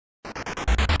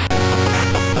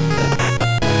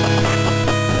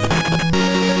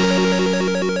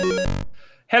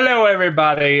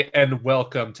everybody, and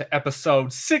welcome to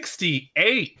episode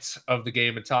 68 of the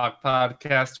Game and Talk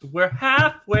podcast. We're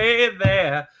halfway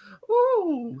there.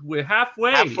 Ooh, we're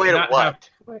halfway. Halfway to what?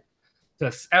 Halfway.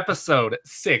 To episode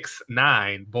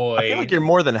 69, boy. I feel like you're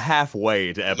more than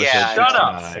halfway to episode 69 shut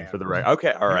up, for the right.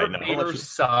 Okay, all right. Your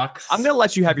sucks. I'm gonna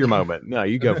let you have your moment. No,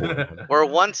 you go for it. We're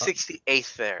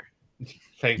 168th there.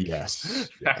 Thank you. Yes.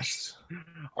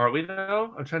 Are we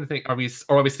though? I'm trying to think. Are we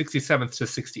 67th to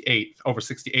 68th over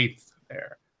 68th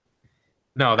there?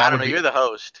 No, that I don't know. would be... You're the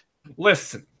host.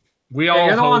 Listen, we all.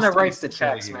 You're the one that host writes the these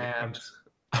checks, things. man.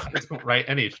 I don't write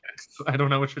any checks. I don't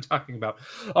know what you're talking about.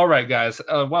 All right, guys.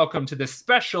 Welcome to this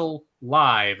special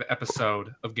live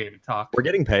episode of Game and Talk. We're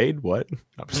getting paid. What?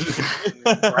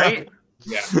 Right?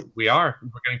 Yeah, we are.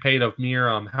 We're getting paid a mere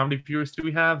how many viewers do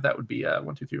we have? That would be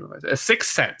 1, 2, 3, 4, 6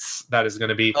 cents. That is going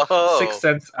to be 6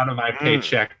 cents out of my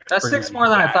paycheck. That's 6 more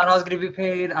than I thought I was going to be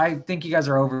paid. I think you guys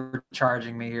are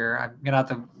overcharging me here. I'm going to have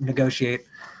to negotiate.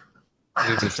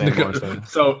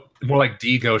 So more like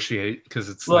negotiate because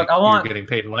it's Look, like you're getting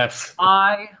paid less.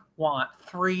 I want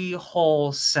 3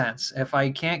 whole cents. If I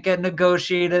can't get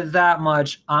negotiated that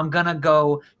much, I'm going to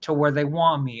go to where they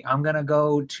want me. I'm going to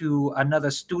go to another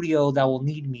studio that will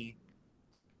need me.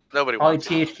 Nobody Probably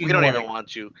wants you. THQ We don't Nordic. even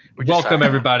want you. We're just Welcome, trying-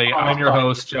 everybody. I'm your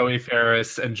host, Joey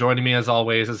Ferris, and joining me as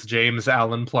always is James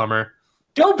Allen Plummer.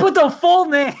 Don't put the full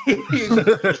name. They're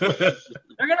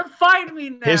going to find me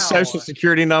now. His social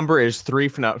security number is 3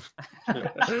 for no.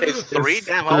 It's 3?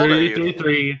 Damn, how old are you?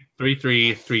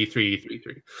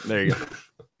 3333333. There you go.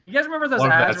 You guys remember those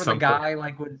Love ads that where the guy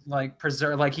would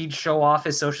preserve, he'd show off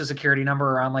his social security number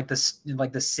around the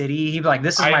city. He'd be like,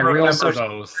 "This is my real social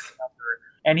those. security number,"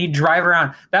 and he'd drive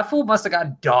around. That fool must have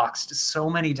got doxxed so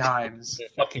many times.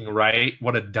 Fucking right.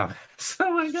 What a dumbass.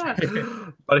 Oh my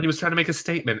god. But he was trying to make a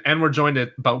statement, and we're joined with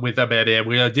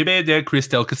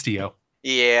Cristel Castillo.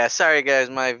 Yeah, sorry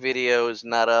guys, my video is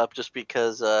not up just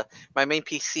because my main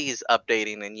PC is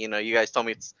updating, and you guys told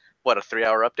me it's what, a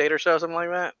 3-hour update or so, something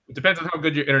like that. It depends on how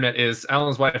good your internet is.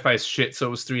 Alan's Wi-Fi is shit, so it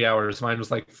was 3 hours. Mine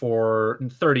was like 30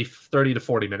 to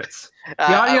 40 minutes.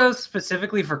 The audio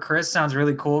specifically for Chris sounds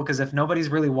really cool because if nobody's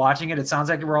really watching it, it sounds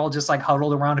like we're all just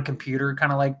huddled around a computer,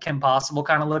 kind of like Kim Possible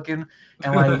kind of looking.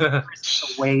 And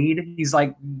Chris Wade, he's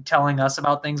telling us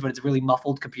about things, but it's really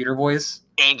muffled computer voice.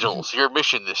 Angels, your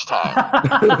mission this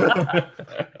time.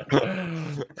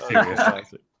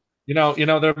 Seriously. You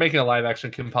know, they're making a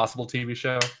live-action Kim Possible TV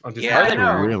show on Disney. Yeah, I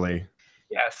know. Really?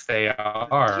 Yes, they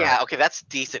are. Yeah, okay, that's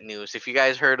decent news. If you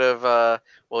guys heard of what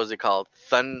was it called?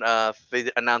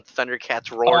 They announced Thundercats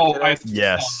Roar. Oh, today. I saw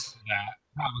Yes.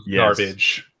 that was Yes.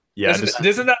 garbage. Yeah.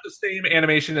 Isn't that the same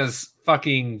animation as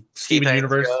fucking Steven T-Tanks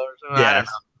Universe? Go or something? I don't Yes.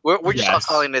 know. We're just all Yes.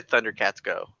 calling it Thundercats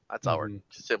Go. That's all we're Mhm.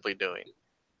 simply doing.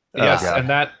 Yes, God. and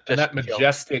that Just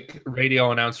majestic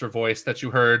radio announcer voice that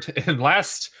you heard in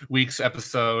last week's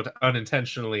episode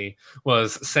unintentionally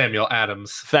was Samuel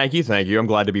Adams. Thank you. I'm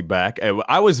glad to be back.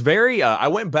 I was very. I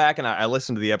went back and I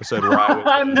listened to the episode where I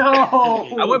was.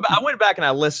 No. I went back and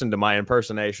I listened to my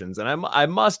impersonations, and I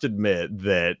must admit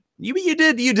that you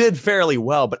did fairly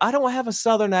well, but I don't have a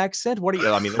Southern accent. What do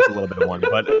you? I mean, there's a little bit of one,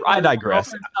 but I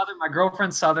digress. My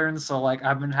girlfriend's Southern, so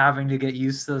I've been having to get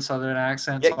used to the Southern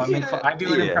accent. So I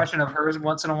do an impression of hers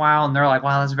once in a while, and they're like,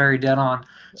 "Wow, that's very dead on."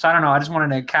 So I don't know. I just wanted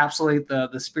to encapsulate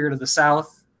the spirit of the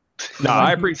South. No,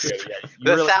 I appreciate it.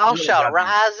 Yeah, The South shall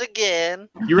rise again.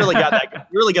 You really got that.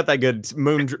 You really got that good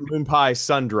moon pie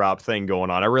sun drop thing going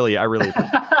on. I really. Well,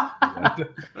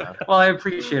 I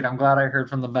appreciate it. I'm glad I heard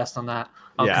from the best on that.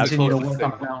 I'll Yeah, continue to absolutely.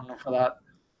 work on down for that.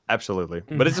 Absolutely.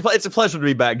 But it's a pleasure to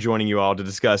be back joining you all to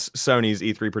discuss Sony's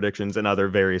E3 predictions and other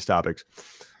various topics.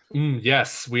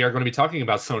 Yes, we are going to be talking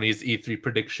about Sony's E3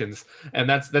 predictions, and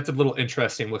that's a little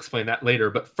interesting. We'll explain that later.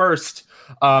 But first,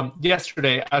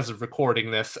 yesterday, as of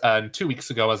recording this, and 2 weeks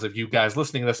ago, as of you guys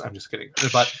listening to this, I'm just kidding.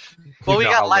 But Well, we you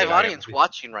know got how live late I am. audience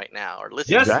watching right now or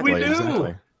listening. Yes, Exactly, we do.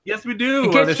 exactly. Yes, we do. In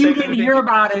Are case they you saying didn't hear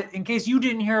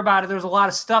about it, there's a lot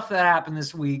of stuff that happened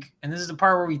this week, and this is the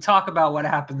part where we talk about what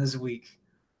happened this week.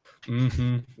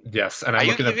 Mm-hmm. Yes, and Are I'm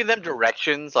you looking at. giving them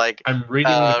directions like I'm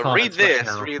reading the read comments this,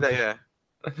 right now. read that? Yeah.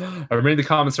 I'm reading the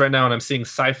comments right now, and I'm seeing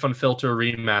Siphon Filter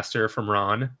Remaster from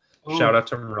Ron. Ooh. Shout out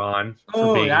to Ron for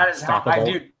Oh, being that is how stoppable.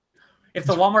 dude. If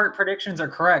the Walmart predictions are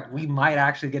correct, we might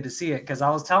actually get to see it because I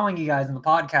was telling you guys in the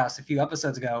podcast a few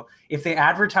episodes ago, if they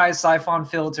advertise Siphon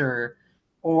Filter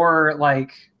or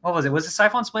what was it? Was it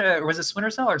Siphon Splinter? Or was it Splinter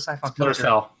Cell or Siphon Splinter Filter?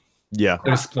 Cell. Yeah. It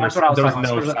was Splinter That's what I was Cell. There was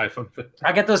talking no about. Siphon Filter.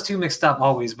 I get those two mixed up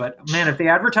always, but man, if they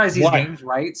advertise these Why? games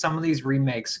right, some of these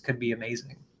remakes could be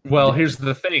amazing. Well, here's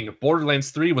the thing. Borderlands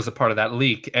 3 was a part of that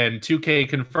leak, and 2K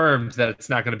confirmed that it's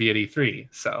not going to be at E3.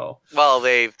 So, Well,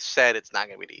 they've said it's not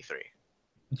going to be at E3.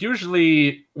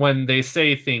 usually when they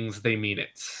say things, they mean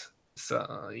it.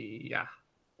 So, yeah.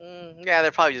 Yeah,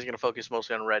 they're probably just going to focus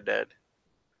mostly on Red Dead.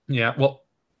 Yeah, well,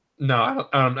 no,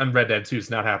 and Red Dead 2 is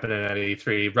not happening at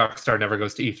E3. Rockstar never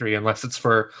goes to E3 unless it's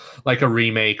for like a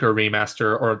remake or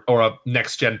remaster or a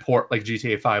next-gen port like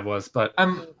GTA 5 was. But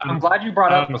I'm glad you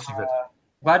brought up. I don't know.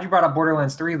 Glad you brought up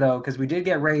Borderlands 3 though, because we did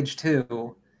get Rage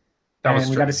 2, and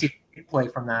we got to see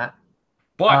gameplay from that.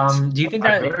 But do you think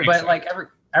that? But like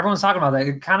everyone's talking about that,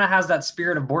 it kind of has that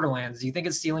spirit of Borderlands. Do you think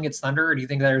it's stealing its thunder, or do you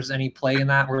think there's any play in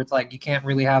that where it's like you can't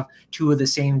really have two of the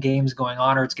same games going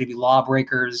on, or it's going to be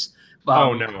Lawbreakers?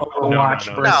 Overwatch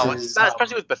No, versus, it's not,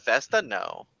 especially with Bethesda.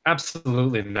 No,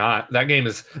 absolutely not. That game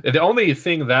is the only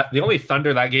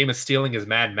thunder that game is stealing is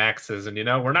Mad Max's, and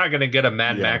we're not going to get a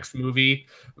Mad Max movie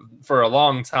for a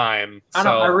long time.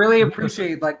 I really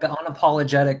appreciate like the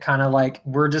unapologetic kind of like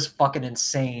we're just fucking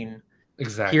insane.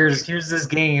 Exactly. Here's this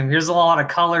game. Here's a lot of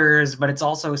colors, but it's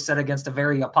also set against a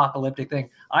very apocalyptic thing.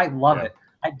 I love it.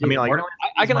 I mean, like,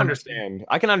 I can understand.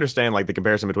 I can understand like the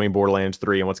comparison between Borderlands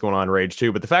 3 and what's going on in Rage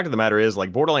 2. But the fact of the matter is,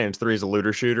 like, Borderlands 3 is a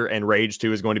looter shooter, and Rage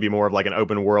 2 is going to be more of like an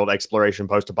open world exploration,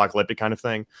 post-apocalyptic kind of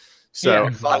thing.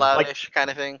 So Fallout-ish kind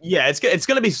of thing. Yeah, it's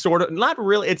going to be sort of not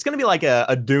really. It's going to be like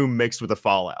a Doom mixed with a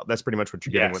Fallout. That's pretty much what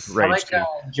you're getting with Rage 2.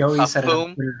 Joey said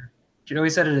it. Joey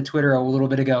said it on Twitter a little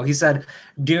bit ago. He said,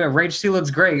 Rage 2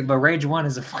 looks great, but Rage 1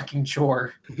 is a fucking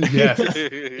chore. Yes,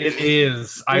 it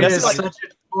is. Such a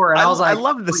chore. And I was like, I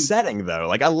loved the setting, though.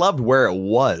 Like, I loved where it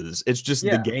was. It's just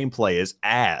the gameplay is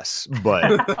ass. But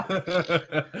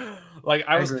like,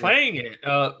 I was playing it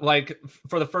like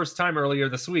for the first time earlier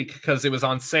this week because it was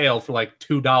on sale for like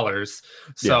 $2.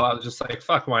 So I was just like,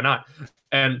 fuck, why not?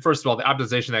 And first of all, the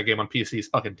optimization of that game on PC is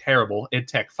fucking terrible. id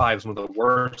Tech 5 is one of the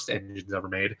worst engines ever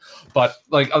made. But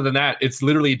like other than that, it's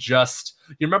literally just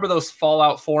you remember those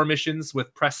Fallout 4 missions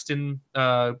with Preston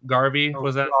Garvey?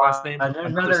 Was that his last name?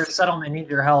 Another settlement need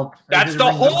your help. That's the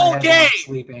whole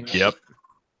game.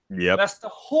 Yep. That's the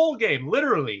whole game,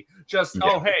 literally. Just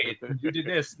hey, you did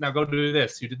this, now go do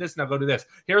this. You did this, now go do this.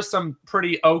 Here's some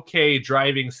pretty okay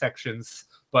driving sections.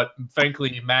 But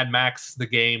frankly, Mad Max, the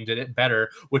game, did it better,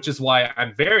 which is why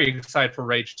I'm very excited for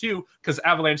Rage 2, because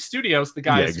Avalanche Studios, the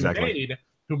guys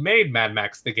who made Mad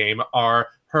Max, the game, are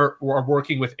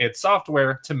working with id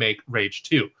Software to make Rage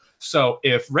 2. So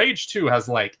if Rage 2 has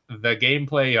like the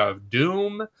gameplay of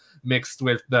Doom mixed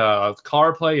with the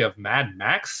car play of Mad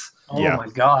Max, oh my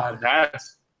god,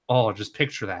 just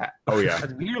picture that. Oh yeah,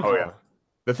 that's beautiful. Oh yeah.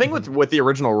 The thing with the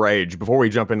original Rage, before we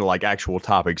jump into like actual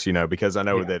topics, because I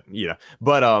know that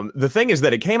but the thing is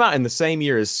that it came out in the same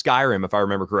year as Skyrim, if I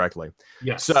remember correctly.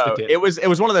 Yes. So it was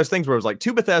one of those things where it was like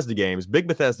two Bethesda games, big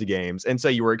Bethesda games, and so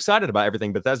you were excited about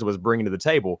everything Bethesda was bringing to the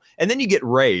table, and then you get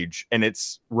Rage, and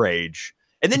it's Rage,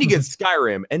 and then you get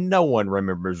Skyrim, and no one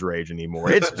remembers Rage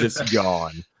anymore. It's just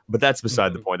gone. But that's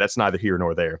beside the point. That's neither here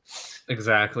nor there.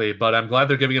 Exactly. But I'm glad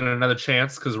they're giving it another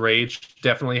chance because Rage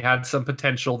definitely had some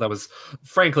potential that was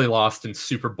frankly lost in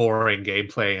super boring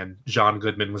gameplay, and John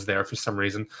Goodman was there for some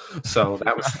reason. So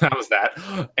that was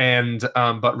that. And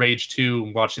but Rage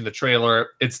 2, watching the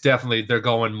trailer, it's definitely they're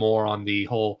going more on the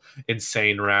whole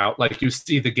insane route. Like you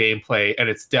see the gameplay, and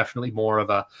it's definitely more of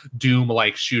a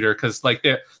Doom-like shooter because like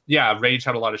Rage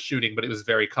had a lot of shooting, but it was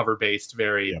very cover-based,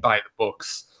 very by the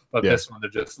books. But this one, they're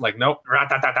just like, nope,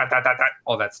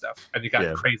 all that stuff. And you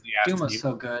got crazy ass. Doom was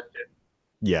so good.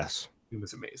 Yes. Doom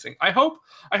was amazing. I hope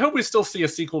we still see a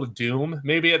sequel to Doom,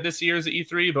 maybe at this year's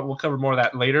E3, but we'll cover more of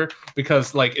that later.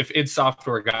 Because like if id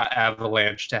Software got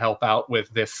Avalanche to help out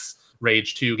with this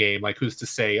Rage 2 game, like who's to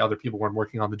say other people weren't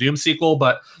working on the Doom sequel,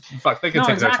 but fuck, they can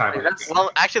take their time.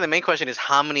 Well, actually, the main question is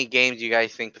how many games do you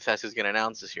guys think Bethesda's going to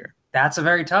announce this year? That's a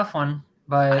very tough one,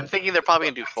 but I'm thinking they're probably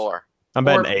going to do 4. I'm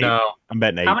betting 8. No. I'm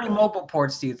betting 8. How many mobile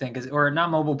ports do you think or not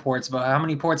mobile ports, but how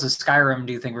many ports of Skyrim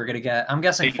do you think we're gonna get? I'm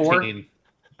guessing 18. 4.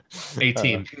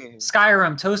 18.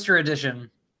 Skyrim Toaster Edition.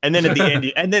 And then at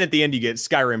the end, you get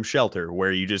Skyrim Shelter,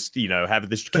 where you just have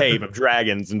this cave of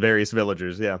dragons and various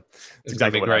villagers. Yeah, it's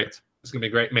exactly what great. Happens. It's gonna be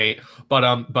great, mate. But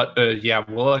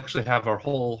we'll actually have our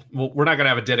whole. We're not gonna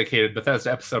have a dedicated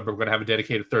Bethesda episode, but we're gonna have a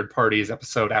dedicated third parties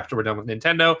episode after we're done with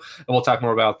Nintendo, and we'll talk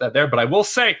more about that there. But I will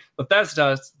say,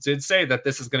 Bethesda did say that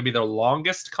this is gonna be their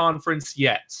longest conference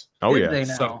yet. Oh yeah,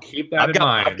 so keep that in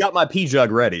mind. I've got my pee jug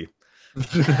ready.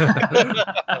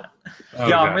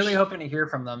 I'm really hoping to hear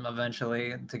from them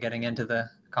eventually to getting into the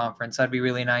conference. That'd be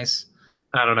really nice.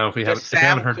 I don't know if we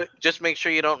haven't heard. Just make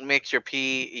sure you don't mix your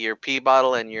pee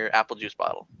bottle and your apple juice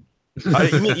bottle.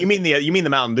 You mean the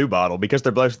Mountain Dew bottle because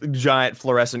they're both giant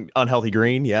fluorescent unhealthy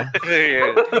green? Yeah.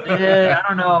 Yeah, I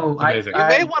don't know. Amazing. You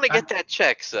may want to get that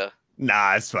checked, sir.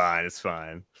 Nah, it's fine. It's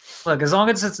fine. Look, as long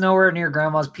as it's nowhere near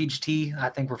Grandma's peach tea, I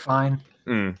think we're fine.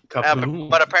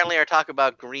 But apparently our talk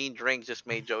about green drinks just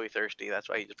made Joey thirsty. That's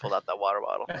why he just pulled out that water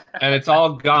bottle. And it's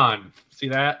all gone. See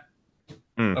that?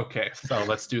 Mm. Okay, so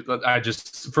let's do. I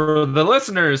just for the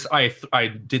listeners, I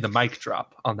did the mic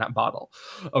drop on that bottle.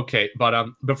 Okay, but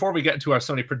before we get into our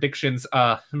Sony predictions,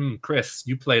 Chris,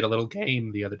 you played a little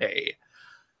game the other day,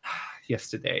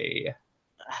 yesterday.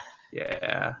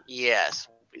 Yeah. Yes.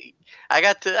 I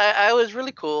got to. I was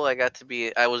really cool. I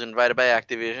was invited by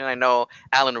Activision. I know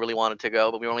Alan really wanted to go,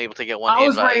 but we were only able to get one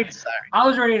invite. I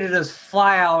was ready to just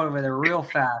fly out over there real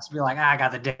fast. Be like, I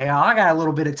got the day off. I got a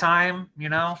little bit of time, you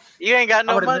know. You ain't got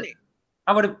no money.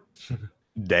 I would have.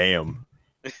 Damn.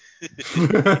 Just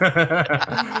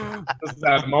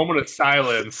that moment of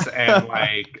silence and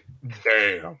like,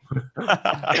 damn.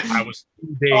 I was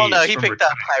 2 days. Oh no, he from picked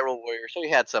up Hyrule Warrior, so he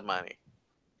had some money.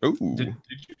 Ooh. Did you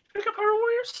pick up Hyrule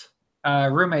Warriors?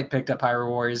 Roommate picked up Hyrule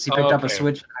Warriors. He picked up a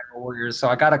Switch Hyrule Warriors, so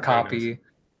I got a copy. Nice.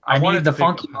 I needed the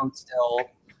funky mode still.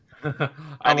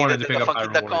 I wanted to pick up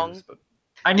Hyrule Warriors.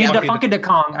 I need the Funky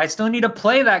Kong. I still need to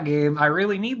play that game. I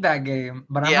really need that game,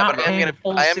 but I'm not paying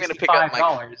full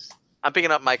 $65. I'm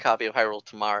picking up my copy of Hyrule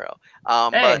tomorrow.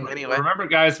 Hey, but anyway, remember,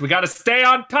 guys, we got to stay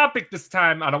on topic this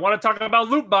time. I don't want to talk about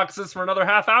loot boxes for another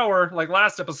half hour like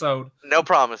last episode. No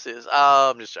promises.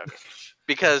 I'm just joking.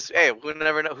 Because hey, we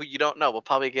never know who you don't know. We'll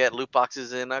probably get loot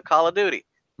boxes in Call of Duty.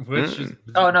 Which is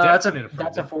no, that's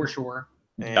a for sure.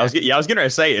 Yeah. I was gonna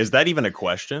say, is that even a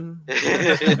question?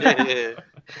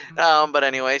 But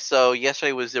anyway, so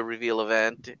yesterday was the reveal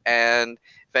event, and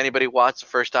if anybody watched, the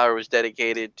first hour was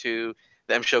dedicated to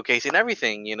them showcasing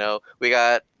everything. You know, we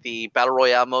got the battle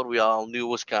royale mode we all knew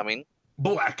was coming.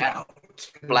 Blackout.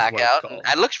 And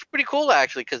it looks pretty cool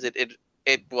actually, because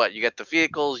you get the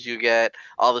vehicles, you get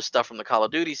all the stuff from the Call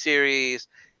of Duty series.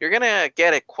 You're gonna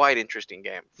get a quite interesting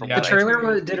game. The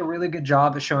trailer did a really good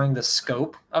job of showing the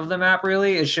scope of the map.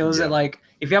 Really, it shows it like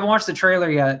if you haven't watched the trailer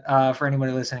yet, for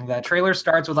anybody listening, that trailer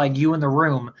starts with like you in the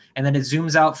room, and then it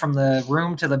zooms out from the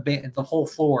room to the whole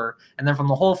floor, and then from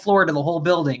the whole floor to the whole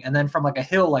building, and then from like a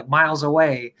hill like miles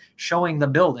away, showing the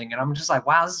building. And I'm just like,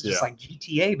 wow, this is just like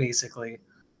GTA basically.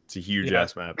 It's a huge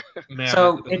ass map. Man,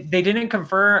 so they didn't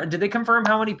confirm. Did they confirm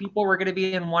how many people were going to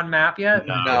be in one map yet?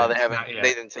 No, they haven't.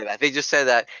 They didn't say that. They just said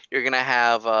that you're going to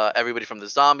have everybody from the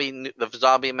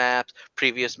zombie maps,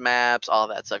 previous maps, all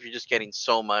that stuff. You're just getting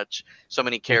so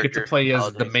many characters. You get to play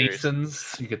as the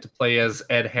Masons. You get to play as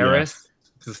Ed Harris.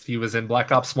 Because he was in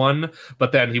Black Ops 1,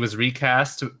 but then he was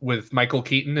recast with Michael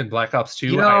Keaton in Black Ops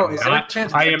 2.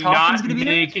 I am not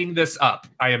making this up.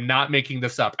 I am not making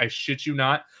this up. I shit you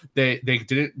not. They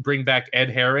didn't bring back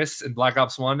Ed Harris in Black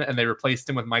Ops 1, and they replaced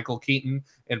him with Michael Keaton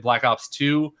in Black Ops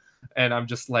 2. And I'm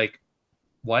just like,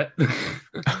 what?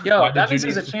 Yo, that means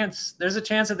there's a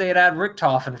chance that they'd add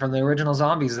Richtofen from the original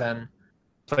Zombies then.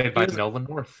 Played by Melvin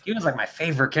North. He was like my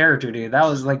favorite character, dude. That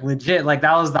was like legit. Like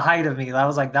that was the height of me. That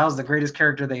was the greatest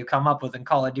character they've come up with in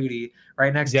Call of Duty,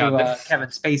 right next to Kevin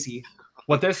Spacey.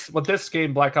 What this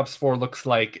game, Black Ops 4, looks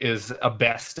like is a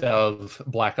best of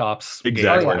Black Ops.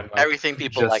 Exactly. Game. Everything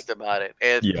people liked about it.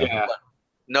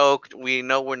 No, we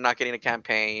know we're not getting a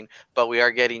campaign, but we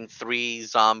are getting 3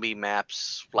 zombie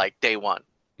maps like day one.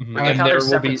 Mm-hmm. I like how there's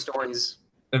separate stories.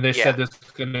 And they said there's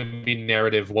going to be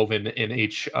narrative woven in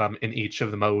each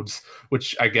of the modes,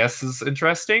 which I guess is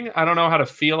interesting. I don't know how to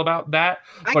feel about that.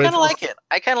 I kind of like it.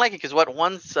 I kind of like it because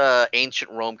one's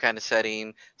ancient Rome kind of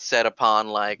setting, set upon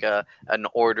like an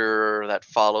order that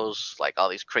follows like all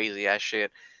these crazy ass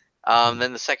shit.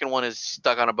 Then the second one is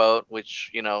stuck on a boat,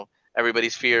 which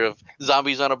everybody's fear of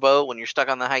zombies on a boat when you're stuck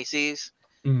on the high seas.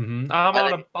 Mm-hmm. I'm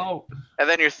on a boat. And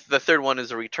then the third one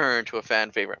is a return to a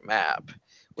fan favorite map.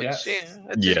 Which it's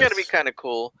going to be kind of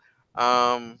cool.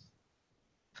 But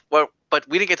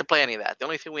we didn't get to play any of that. The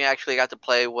only thing we actually got to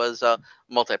play was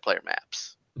multiplayer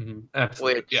maps. Mm-hmm.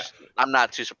 Absolutely. Which I'm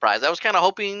not too surprised. I was kind of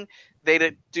hoping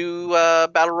they'd do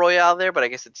Battle Royale there, but I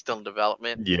guess it's still in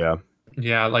development. Yeah.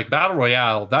 Yeah, like Battle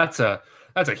Royale, that's a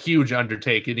huge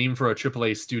undertaking, even for a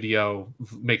AAA studio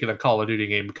making a Call of Duty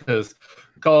game, because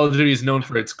Call of Duty is known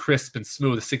for its crisp and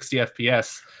smooth 60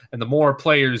 FPS. And the more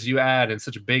players you add in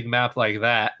such a big map like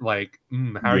that, like,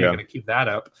 how are you going to keep that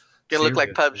up? Gonna look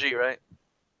like PUBG, right?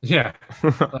 Yeah.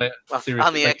 On the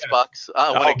Xbox.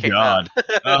 When it came out.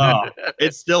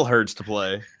 It still hurts to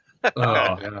play. Oh,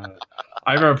 God.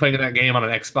 I remember playing that game on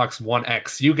an Xbox One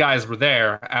X. You guys were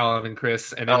there, Alan and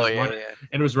Chris, and Oh yeah, yeah.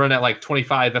 it was running at like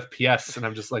 25 FPS, and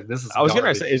I'm just like, this is. I was gonna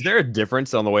garbage. say, is there a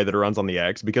difference on the way that it runs on the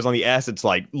X? Because on the S, it's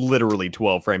like literally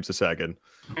 12 frames a second.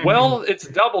 Well, it's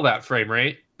double that frame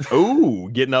rate. Ooh,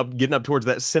 getting up towards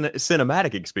that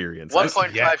cinematic experience.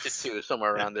 1.5 yes. to 2,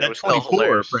 somewhere around there. It That's was still 24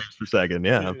 hilarious. frames per second.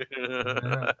 Yeah.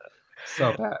 Yeah.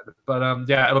 So bad, but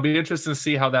yeah, it'll be interesting to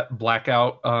see how that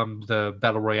Blackout, the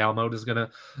battle royale mode is gonna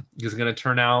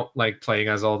turn out, like playing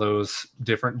as all those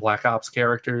different Black Ops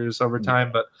characters over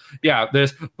time. But yeah,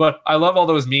 but I love all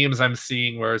those memes I'm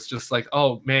seeing where it's just like,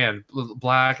 oh man,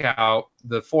 Blackout,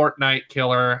 the Fortnite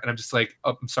killer, and I'm just like,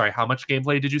 oh, I'm sorry, how much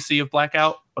gameplay did you see of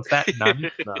Blackout? What's that?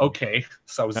 None. No. Okay,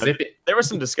 so zip it. There was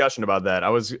some discussion about that. I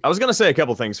was gonna say a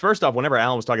couple things. First off, whenever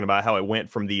Alan was talking about how it went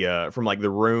from the from like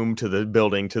the room to the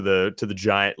building to the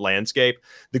giant landscape,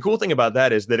 the cool thing about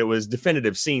that is that it was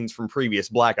definitive scenes from previous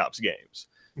Black Ops games.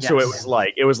 So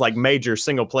it was like major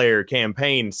single player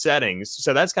campaign settings.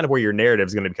 So that's kind of where your narrative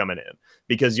is going to be coming in,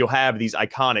 because you'll have these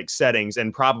iconic settings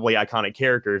and probably iconic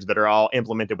characters that are all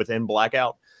implemented within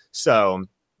Blackout. So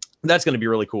that's going to be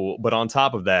really cool. But on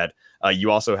top of that,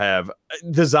 you also have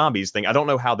the zombies thing. I don't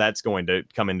know how that's going to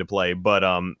come into play, but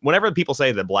whenever people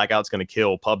say that Blackout's going to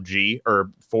kill PUBG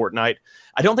or Fortnite,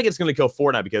 I don't think it's going to kill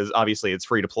Fortnite, because obviously it's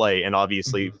free to play and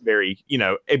obviously very,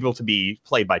 able to be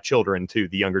played by children too,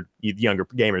 the younger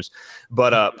gamers.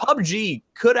 But PUBG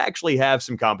could actually have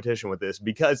some competition with this,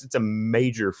 because it's a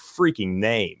major freaking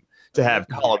name to have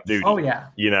Call of Duty. Oh yeah.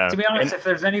 To be honest, if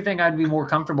there's anything I'd be more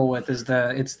comfortable with is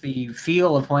it's the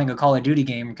feel of playing a Call of Duty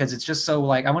game, because it's just so,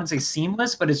 like, I wouldn't say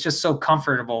seamless, but it's just so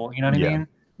comfortable. You know what I mean?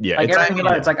 Yeah. Like everything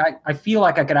about it's like I feel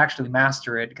like I could actually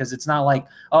master it, because it's not like,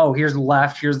 oh, here's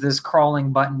left, here's this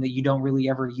crawling button that you don't really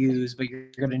ever use, but you're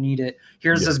gonna need it.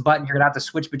 Here's this button, you're gonna have to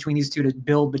switch between these two to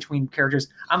build between characters.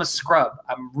 I'm a scrub.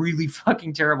 I'm really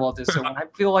fucking terrible at this. So when I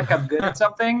feel like I'm good at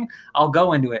something, I'll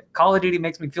go into it. Call of Duty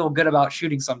makes me feel good about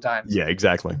shooting sometimes. Yeah,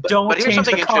 exactly. Don't change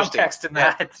the context in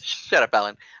that. Yeah, shut up,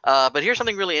 Alan. But here's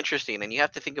something really interesting, and you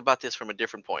have to think about this from a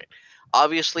different point.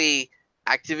 Obviously,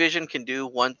 Activision can do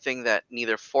one thing that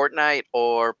neither Fortnite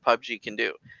or PUBG can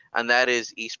do, and that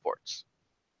is esports.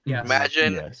 Yes.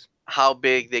 Imagine how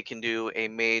big they can do a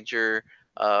major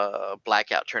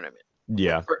Blackout tournament.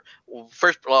 Yeah.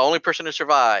 Only person to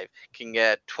survive can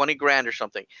get 20 grand or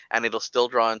something, and it'll still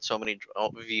draw in so many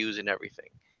views and everything.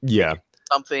 Yeah.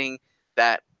 Something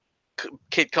that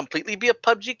could completely be a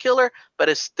PUBG killer, but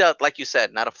it's still, like you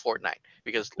said, not a Fortnite.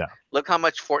 Because look how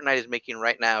much Fortnite is making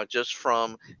right now just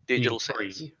from digital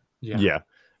sales. Yeah.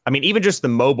 I mean, even just the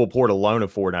mobile port alone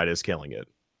of Fortnite is killing it.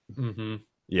 Mm-hmm.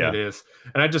 Yeah, it is.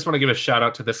 And I just want to give a shout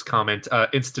out to this comment.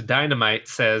 Insta Dynamite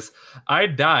says, I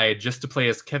died just to play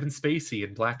as Kevin Spacey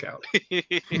in Blackout.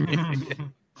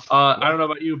 I don't know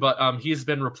about you, but he's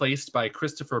been replaced by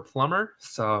Christopher Plummer.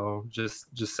 So just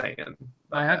saying.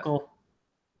 My uncle.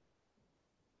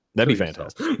 That'd be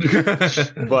fantastic.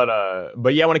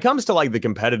 But yeah, when it comes to like the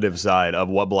competitive side of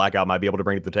what Blackout might be able to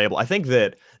bring to the table, I think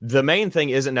that the main thing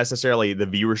isn't necessarily the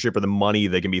viewership or the money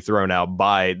that can be thrown out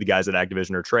by the guys at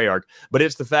Activision or Treyarch, but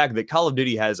it's the fact that Call of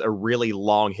Duty has a really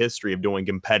long history of doing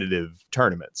competitive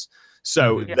tournaments.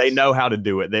 So they know how to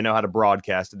do it. They know how to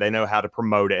broadcast it. They know how to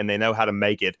promote it, and they know how to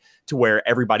make it to where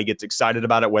everybody gets excited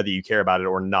about it, whether you care about it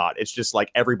or not. It's just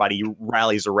like everybody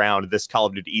rallies around this Call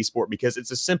of Duty esport because it's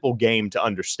a simple game to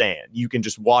understand. You can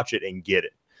just watch it and get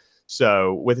it.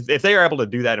 So if they are able to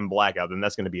do that in Blackout, then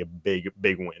that's going to be a big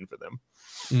win for them.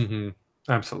 Mm-hmm.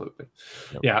 Absolutely.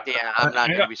 Yep. Yeah. Yeah, I'm not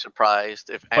going to be surprised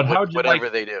if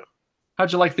whatever they do.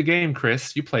 How'd you like the game,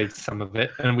 Chris? You played some of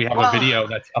it, and we have a video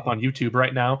that's up on YouTube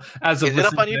right now. Is it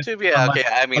up on YouTube? Yeah. Okay.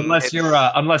 I mean, unless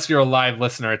you're a live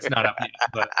listener, it's not up yet.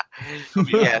 But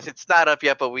yes, it's not up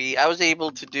yet. But I was able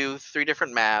to do 3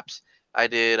 different maps. I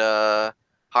did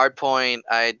Hardpoint.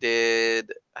 I can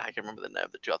remember the name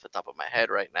of the 2 off the top of my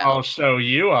head right now. I'll show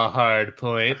you a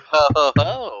Hardpoint.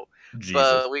 Oh, Jesus.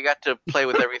 But we got to play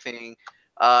with everything,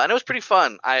 and it was pretty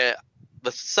fun. The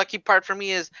sucky part for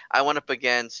me is I went up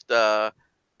against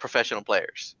professional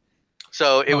players.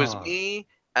 So it was me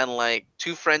and like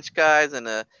 2 French guys and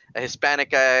a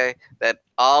Hispanic guy that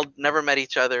all never met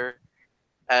each other,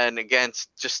 and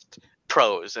against just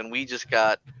pros, and we just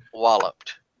got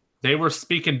walloped. They were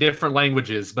speaking different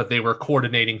languages, but they were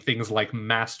coordinating things like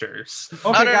masters.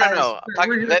 Okay, no.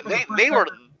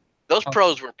 Those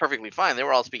pros were perfectly fine. They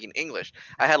were all speaking English.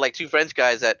 I had like 2 French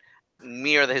guys that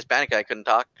me or the Hispanic guy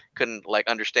couldn't like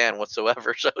understand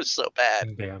whatsoever. So it was so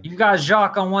bad. Damn. You got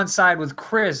Jacques on one side with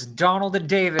Chris, Donald, and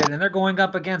David, and they're going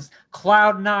up against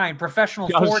Cloud9, professional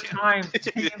 4-time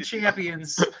team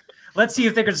champions. Let's see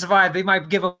if they can survive. They might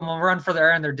give them a run for their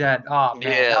air and they're dead. Oh man,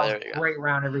 Yeah, that was there a you go. great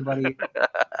round, everybody. Man,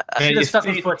 Should you have stuck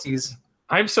with see, footsies.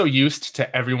 I'm so used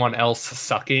to everyone else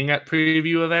sucking at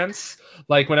preview events.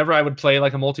 Like whenever I would play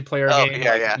like a multiplayer Oh, game,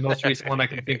 yeah, like, yeah. the most recent one I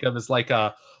can think of is like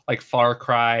Far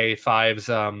Cry 5's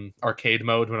arcade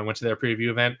mode when I went to their preview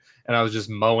event, and I was just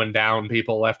mowing down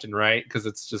people left and right because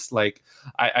it's just like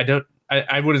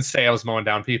I wouldn't say I was mowing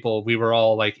down people. We were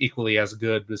all like equally as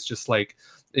good. It's just like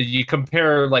you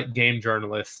compare like game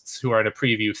journalists who are in a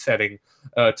preview setting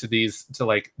to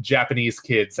like Japanese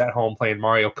kids at home playing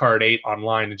Mario Kart 8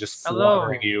 online and just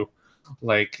slaughtering you.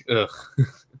 Like, ugh.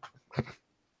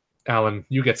 Alan,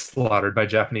 you get slaughtered by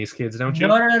Japanese kids, don't you?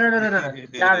 No.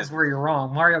 That is where you're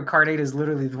wrong. Mario Kart 8 is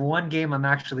literally the one game I'm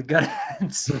actually good at.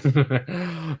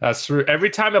 That's true. Every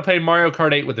time I play Mario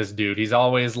Kart 8 with this dude, he's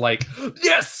always like,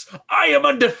 "Yes, I am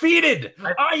undefeated.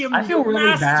 I feel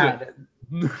really bad.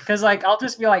 Because like I'll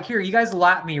just be like, here, you guys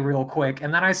lap me real quick,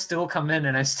 and then I still come in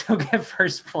and I still get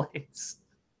first place.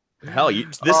 Hell,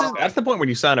 that's the point when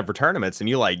you sign up for tournaments and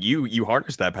you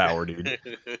harness that power, dude.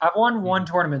 I've won one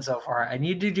tournament so far. I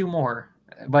need to do more,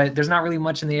 but there's not really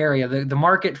much in the area. The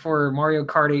market for Mario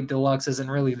Kart 8 Deluxe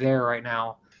isn't really there right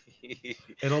now.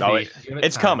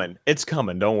 It's coming. It's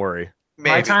coming. Don't worry.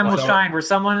 My time will shine where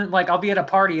someone, like, I'll be at a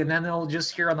party and then they'll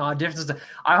just hear on the auditions,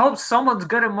 I hope someone's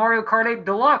good at Mario Kart 8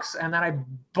 Deluxe. And then I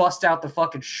bust out the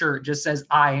fucking shirt, just says,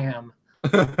 I am.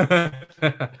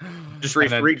 Just reach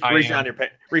down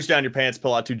your pants,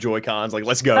 pull out 2 Joy-Cons, like,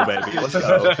 let's go, baby. Let's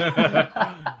go.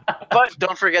 But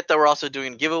don't forget that we're also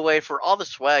doing a giveaway for all the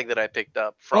swag that I picked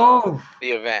up from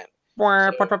the event.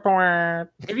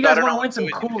 If you guys want to win some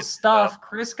cool stuff,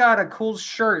 Chris got a cool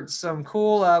shirt, some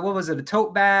cool, what was it, a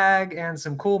tote bag, and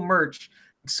some cool merch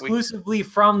exclusively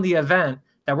from the event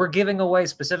that we're giving away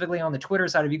specifically on the Twitter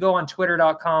side. If you go on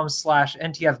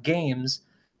twitter.com/ntfgames,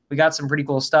 we got some pretty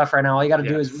cool stuff right now. All you got to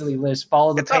do is really just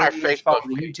follow the page, follow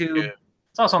the YouTube. Yeah.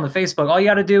 It's also on the Facebook. All you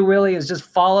got to do really is just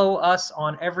follow us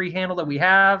on every handle that we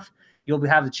have. You'll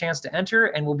have the chance to enter,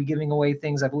 and we'll be giving away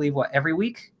things, I believe, every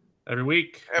week? Every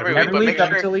week up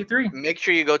until E3. Make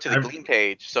sure you go to the Gleam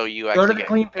page so you go to the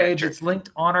Gleam page. It's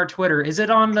linked on our Twitter. Is it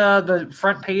on the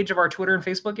front page of our Twitter and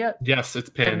Facebook yet? Yes, it's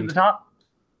pinned to the top.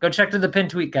 Go check to the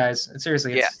pinned tweet, guys.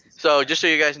 Seriously. Yeah. So just so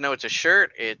you guys know, it's a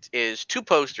shirt. It is 2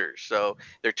 posters. So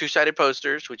they're 2-sided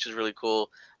posters, which is really cool.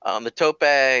 The tote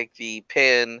bag, the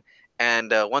pin,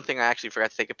 and one thing I actually forgot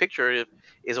to take a picture of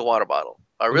is a water bottle.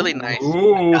 A really nice.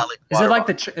 Is it like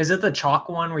is it the chalk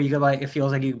one where you could it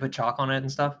feels like you can put chalk on it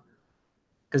and stuff?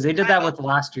 Because they did that with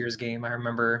last year's game, I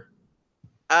remember.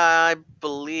 I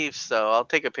believe so. I'll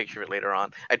take a picture of it later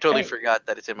on. I totally forgot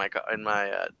that it's in my car.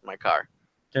 My car.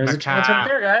 There's a chance right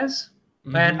there, guys.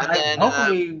 And then,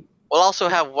 hopefully we'll also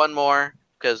have one more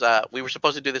because we were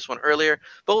supposed to do this one earlier,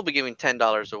 but we'll be giving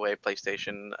 $10 away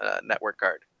PlayStation Network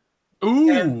card.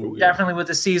 Ooh, and definitely with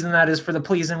the season that is for the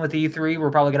pleasing with E3, we're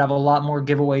probably gonna have a lot more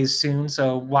giveaways soon.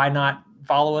 So why not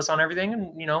follow us on everything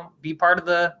and be part of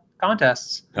the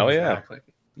contests? Hell yeah. Exactly.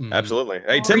 Absolutely.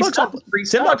 Hey,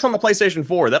 $10 on the PlayStation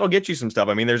 4. That'll get you some stuff.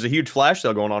 I mean, there's a huge flash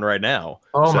sale going on right now.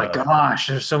 Oh my gosh,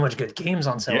 there's so much good games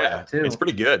on sale right now too. It's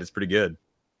pretty good. It's pretty good.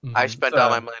 I spent all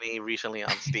my money recently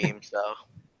on Steam, so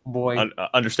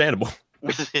understandable.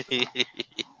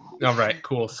 All right,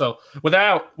 cool. So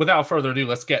without further ado,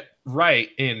 let's get right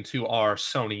into our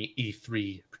Sony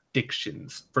E3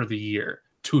 predictions for the year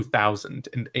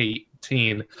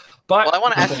 2018. But I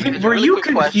want to ask you, were you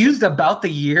confused about the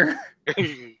year?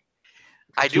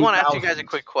 I do want to ask you guys a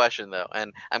quick question, though,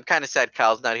 and I'm kind of sad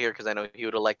Kyle's not here because I know he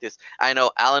would have liked this. I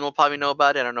know Alan will probably know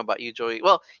about it. I don't know about you, Joey.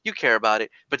 Well, you care about it,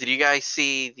 but did you guys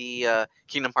see the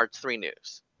Kingdom Hearts 3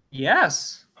 news?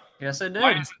 Yes. Yes, I did.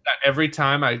 Why is it that every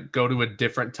time I go to a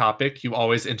different topic, you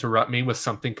always interrupt me with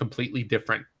something completely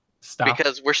different? Stop.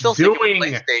 Because we're still doing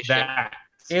PlayStation. That.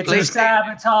 It's a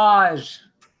sabotage.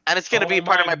 And it's going to be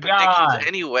part of my predictions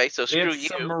anyway, so screw you.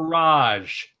 It's a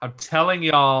mirage. I'm telling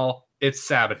y'all, it's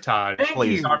sabotage.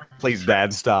 Please,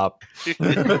 Dad, stop.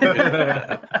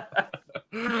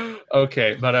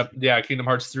 Okay, but Kingdom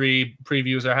Hearts 3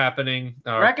 previews are happening.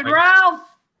 Wreck-It Ralph!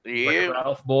 Wreck-It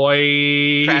Ralph,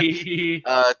 boy.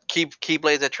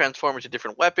 Keyblades that transform into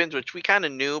different weapons, which we kind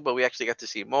of knew, but we actually got to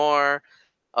see more.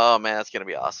 Oh man, that's gonna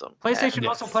be awesome. PlayStation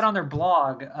also put on their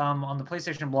blog, on the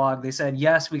PlayStation blog, they said,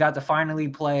 yes, we got to finally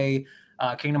play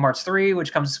Kingdom Hearts 3,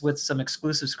 which comes with some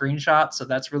exclusive screenshots, so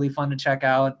that's really fun to check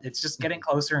out. It's just getting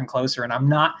closer and closer, and I'm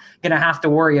not gonna have to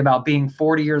worry about being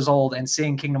 40 years old and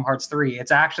seeing Kingdom Hearts 3.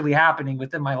 It's actually happening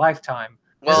within my lifetime.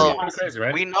 Well, crazy,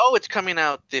 right? We know it's coming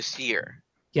out this year.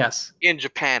 Yes. In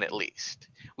Japan, at least.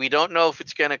 We don't know if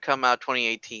it's gonna come out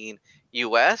 2018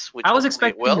 US, which I was hopefully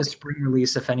it expecting will. a spring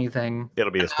release, if anything.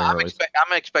 It'll be a spring release.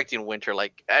 I'm expecting winter.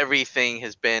 Like everything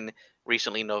has been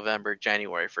recently November,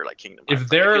 January for like Kingdom Hearts. If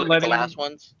they're you look at the letting last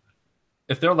ones,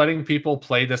 if they're letting people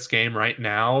play this game right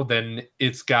now, then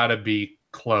it's got to be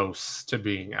close to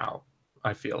being out.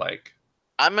 I feel like.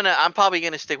 I'm probably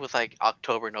gonna stick with like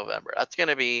October, November. That's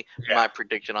gonna be my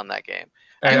prediction on that game.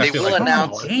 And I they feel will like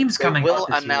announce games they coming will out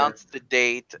this announce the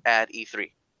date at E3.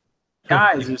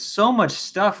 Guys, there's so much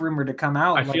stuff rumored to come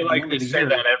out. I feel like we say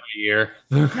that every year.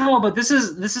 No, but this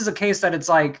is a case that it's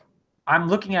like I'm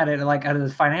looking at it like out of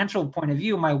the financial point of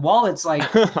view. My wallet's like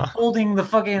holding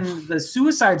the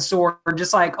suicide sword,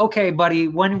 just like, okay, buddy,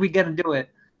 when are we gonna do it?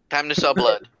 Time to sell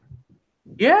blood.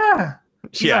 Yeah.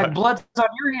 He's Yeah. like, blood's on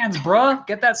your hands, bruh.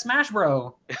 Get that smash,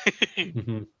 bro.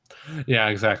 Mhm. Yeah,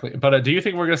 exactly. But do you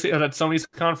think we're going to see that at Sony's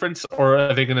conference, or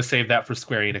are they going to save that for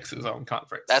Square Enix's own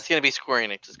conference? That's gonna be Square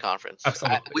Enix's conference.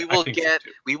 Absolutely. We I will think so, get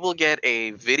too. we will get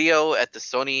a video at the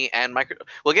Sony and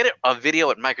We'll get a video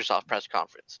at Microsoft press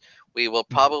conference. We will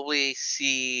probably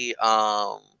see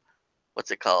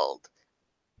what's it called?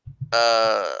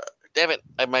 Damn it!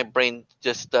 My brain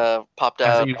just popped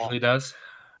As out. it usually does.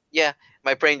 Yeah,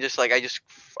 my brain just like I just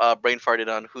brain farted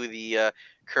on who the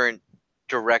current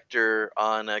director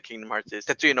on Kingdom Hearts is.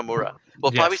 Tetsuya Nomura.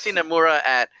 We'll probably see Yes. Nomura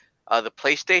at the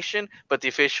PlayStation, but the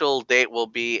official date will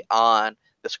be on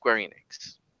the Square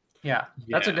Enix. Yeah,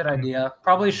 that's a Yeah. good idea.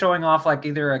 Probably showing off like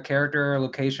either a character or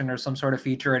location or some sort of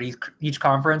feature at each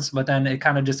conference, but then it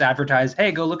kind of just advertised,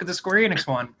 hey, go look at the Square Enix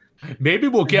one. Maybe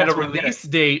we'll get a That's what we get. release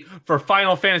date for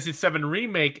Final Fantasy VII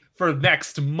Remake for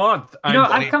next month. You know,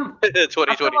 I'm- I've come up with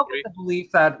 2023. the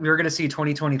belief that we were going to see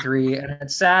 2023, and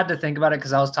it's sad to think about it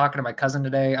because I was talking to my cousin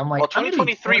today. I'm like, Well, I'm gonna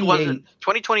be 2023 28. wasn't.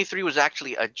 2023 was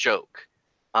actually a joke.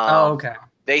 Oh, okay.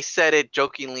 They said it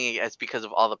jokingly as because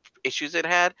of all the issues it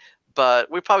had, but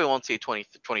we probably won't see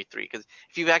 2023 because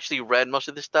if you've actually read most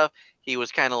of this stuff, he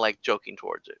was kind of like joking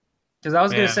towards it. Because I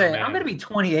was going Man, to say, man. I'm going to be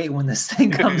 28 when this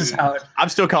thing comes out. I'm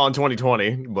still calling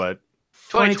 2020, but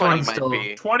 2020 might still-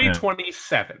 be.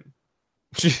 2027.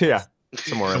 yeah,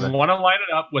 somewhere in I there. want to line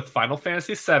it up with Final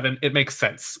Fantasy VII. It makes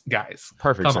sense, guys.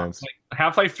 Perfect Come on. sense. Like,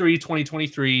 Half-Life 3,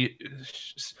 2023.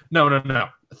 No.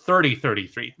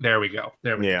 3033. There we go.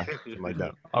 There we Yeah, go. something like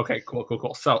that. Okay,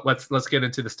 cool. So let's get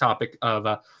into this topic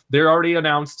of they're already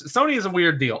announced. Sony is a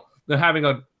weird deal. They're having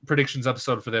a predictions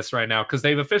episode for this right now because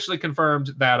they've officially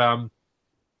confirmed that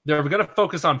they're going to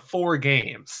focus on 4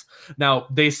 games. Now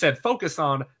they said focus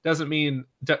on doesn't mean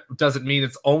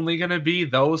it's only going to be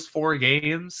those 4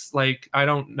 games. Like I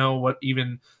don't know what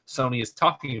even Sony is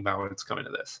talking about when it's coming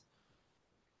to this.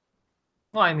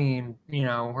 Well, I mean, you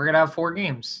know, we're going to have 4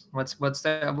 games. What's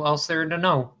there, what else there to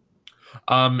know?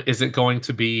 Is it going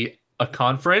to be a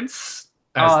conference?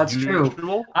 Oh, that's true.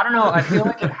 usual? I don't know. I feel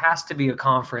like it has to be a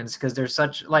conference because there's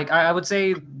such like I would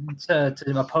say to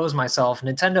oppose myself,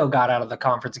 Nintendo got out of the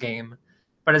conference game,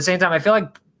 but at the same time, I feel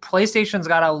like PlayStation's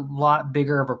got a lot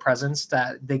bigger of a presence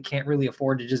that they can't really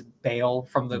afford to just bail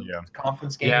from the Yeah.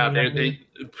 conference game. Yeah, you know what I mean?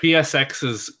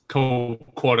 PSX's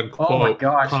quote unquote Oh my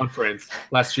gosh. conference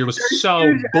last year was They're so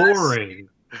huge ass- boring.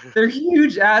 Their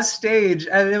huge ass stage,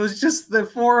 and it was just the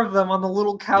 4 of them on the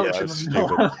little couch Yeah, in the it's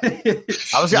middle of it.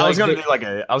 I was Like gonna the-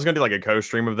 do like a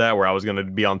co-stream of that where I was gonna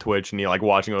be on Twitch and like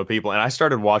watching it with people, and I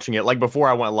started watching it like before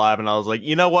I went live, and I was like,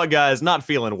 you know what, guys, not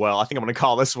feeling well. I think I'm gonna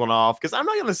call this one off because I'm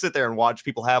not gonna sit there and watch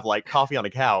people have like coffee on a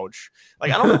couch.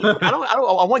 Like I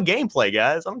want gameplay,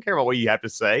 guys. I don't care about what you have to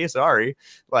say. Sorry,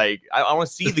 like I want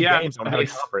to see the Yeah, games on the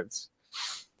nice. conference.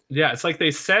 Yeah, it's like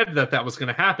they said that was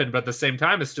going to happen, but at the same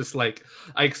time, it's just like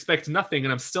I expect nothing,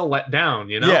 and I'm still let down.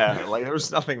 You know? Yeah, like there was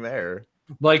nothing there.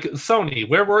 Like Sony,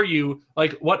 where were you?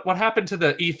 Like what happened to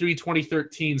the E3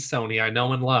 2013 Sony I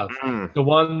know and love? Mm. The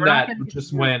one We're not that gonna-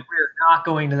 just went. We're not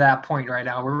going to that point right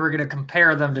now. We're going to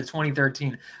compare them to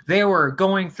 2013. They were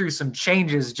going through some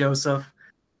changes, Joseph.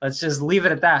 Let's just leave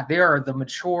it at that. They are the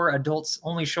mature adults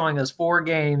only showing us 4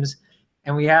 games,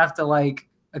 and we have to like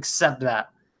accept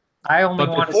that. I only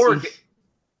But want before, to see.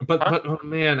 but oh,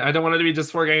 man, I don't want it to be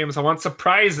just 4 games. I want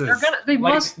surprises.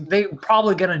 They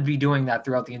probably gonna be doing that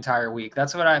throughout the entire week.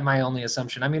 That's what my only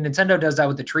assumption. I mean, Nintendo does that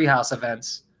with the Treehouse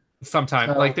events.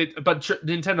 Sometimes, So-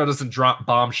 Nintendo doesn't drop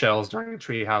bombshells during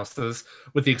tree houses,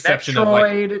 with the exception of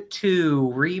like Metroid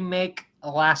 2 remake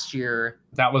last year.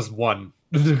 that was one.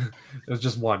 It was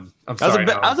just one. I'm That sorry.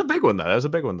 was a big one though. That was a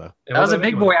big one though. It That was a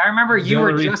big boy. I remember The you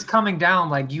were only just coming down,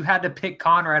 like you had to pick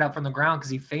Conrad up from the ground because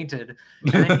he fainted,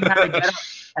 and then you had to get up,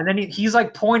 and then he's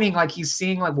like pointing, like he's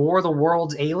seeing like War of the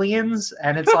Worlds aliens,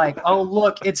 and it's like, oh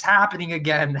look, it's happening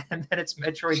again, and then it's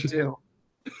Metroid 2.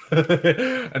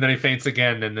 And then he faints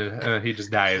again, and then he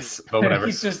just dies. But whatever.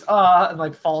 He's just and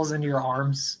like falls into your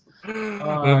arms. And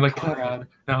Oh, I'm like, God.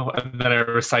 no. And then I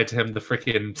recite to him the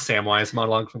freaking Samwise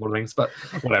monologue from Lord of the Rings, but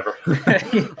whatever.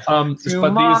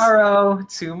 Tomorrow.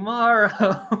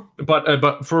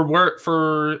 But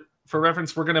for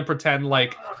reference, we're gonna pretend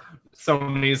like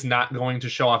Sony's not going to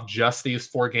show off just these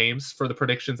 4 games for the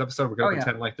predictions episode. We're gonna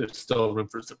pretend like there's still room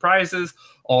for surprises,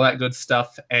 all that good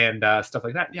stuff, and stuff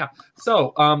like that. Yeah.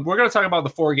 So we're gonna talk about the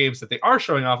 4 games that they are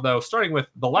showing off, though, starting with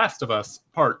The Last of Us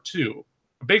Part 2,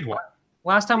 a big one.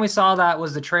 Last time we saw that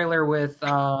was the trailer with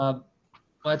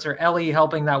what's her Ellie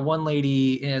helping that one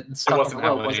lady stuck on the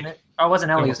rope, wasn't it? Oh, it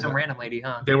wasn't Ellie, it was some random lady,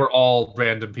 huh? They were all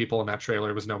random people in that trailer.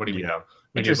 It was nobody we knew.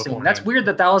 Interesting. That's weird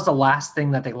that was the last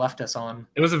thing that they left us on.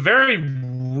 It was a very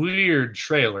weird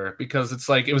trailer because it's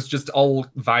like it was just all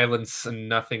violence and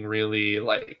nothing really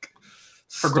like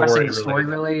progressing the story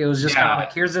really. It was just kind of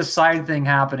like, here's this side thing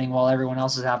happening while everyone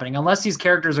else is happening. Unless these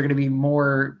characters are going to be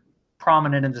more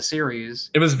prominent in the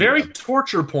series. It was very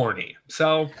torture porny.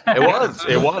 So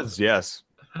it was, yes.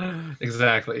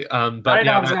 Exactly. But Naughty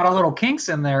Dog's got a little kinks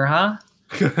in there, huh?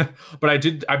 But I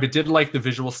did like the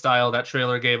visual style that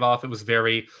trailer gave off. It was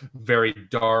very, very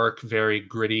dark, very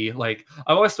gritty. Like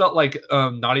I always felt like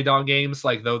Naughty Dog games,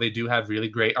 like though they do have really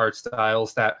great art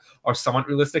styles that are somewhat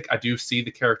realistic, I do see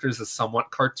the characters as somewhat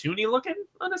cartoony looking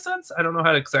in a sense. I don't know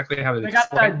exactly how to They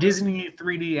got that Disney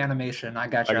 3D animation. I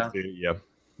gotcha. Yeah.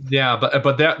 Yeah,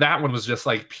 but that one was just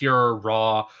like pure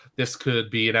raw. This could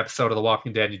be an episode of The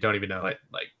Walking Dead. You don't even know it,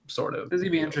 like sort of. This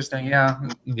would be interesting, yeah.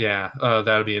 Yeah,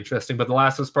 that'd be interesting. But The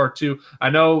Last of Us Part 2,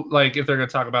 I know, like if they're going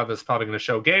to talk about this, probably going to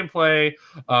show gameplay.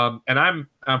 And I'm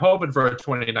hoping for a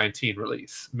 2019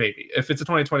 release, maybe. If it's a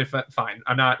 2020, fine.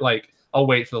 I'm not like I'll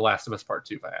wait for The Last of Us Part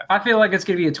 2 if I have. I feel like it's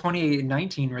going to be a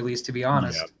 2019 release, to be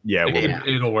honest. Yeah,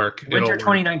 it'll work. Winter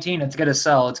 2019, it's going to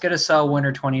sell. It's going to sell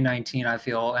winter 2019, I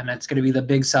feel, and it's going to be the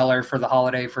big seller for the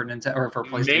holiday for Nintendo or for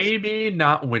PlayStation. Maybe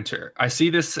not winter. I see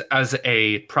this as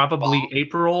a probably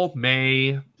April,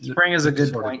 May. Spring is a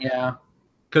good point, yeah.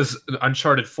 Because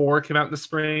Uncharted 4 came out in the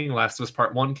spring, Last of Us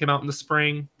Part 1 came out in the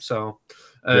spring, so...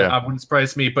 I wouldn't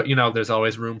surprise me, but there's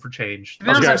always room for change.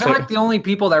 I feel like the only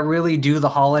people that really do the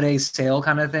holiday sale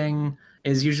kind of thing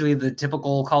is usually the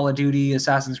typical Call of Duty,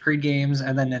 Assassin's Creed games,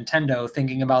 and then Nintendo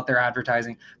thinking about their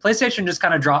advertising. PlayStation just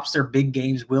kind of drops their big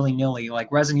games willy-nilly,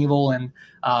 like Resident Evil and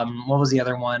what was the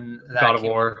other one? God of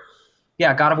War.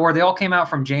 Yeah, God of War. They all came out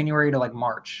from January to like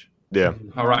March. Yeah.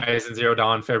 Horizon Zero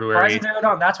Dawn, February. Horizon Zero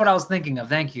Dawn. That's what I was thinking of.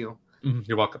 Thank you.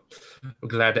 You're welcome.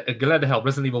 Glad to help.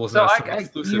 Resident Evil was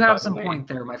exclusive. You have some point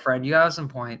there, my friend. You have some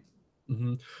point.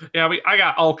 Yeah, I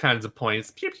got all kinds of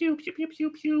points. Pew pew pew pew pew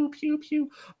pew pew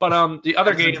pew. But the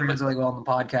other game translate well on the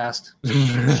podcast.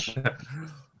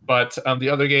 But the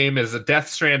other game is a Death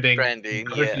Stranding.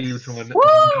 Yes. Huge one.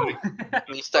 Woo!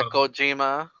 Mr.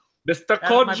 Kojima. Mr.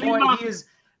 Kojima. My boy, he is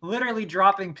literally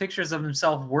dropping pictures of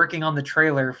himself working on the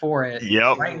trailer for it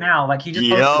right now. Like he just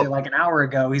posted it like an hour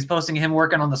ago. He's posting him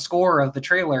working on the score of the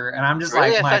trailer, and I'm just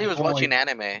I thought he was watching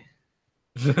anime.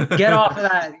 Get off of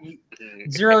that.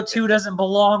 Zero 2 doesn't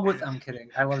belong with. I'm kidding.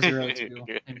 I love Zero 2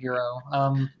 and Hero.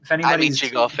 If anybody's I'm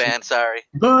Ichigo fan. Sorry,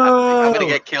 Boo! I'm gonna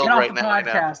get killed right now.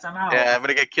 Podcast. I'm out. Yeah, I'm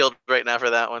gonna get killed right now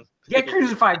for that one. Get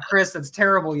crucified, Chris. That's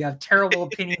terrible. You have terrible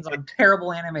opinions on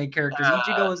terrible anime characters.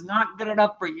 Ichigo is not good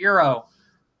enough for Hero.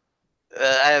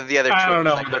 I have the other. I don't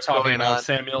know what they're talking about.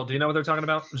 Samuel, do you know what they're talking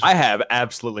about? I have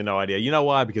absolutely no idea. You know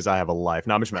why? Because I have a life.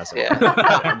 No, I'm just messing. Yeah.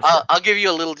 I'll give you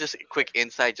a little, just quick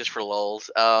insight, just for lulz.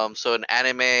 So an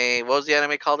anime. What was the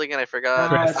anime called again? I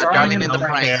forgot. Guardian in the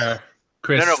Price.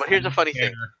 Chris, no, but here's the funny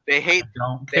thing. They hate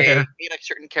a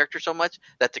certain character so much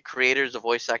that the creators, the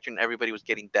voice actor, and everybody was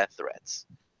getting death threats.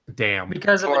 Damn.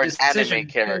 Because of for an anime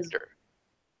character.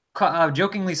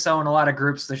 Jokingly so, in a lot of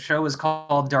groups, the show is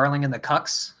called Darling in the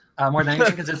Cucks. More than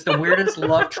anything, because it's the weirdest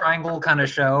love triangle kind of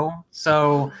show.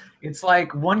 So it's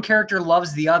like one character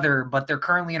loves the other, but they're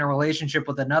currently in a relationship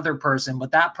with another person, but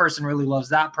that person really loves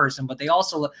that person, but they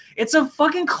also it's a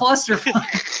fucking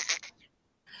clusterfuck.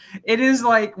 It is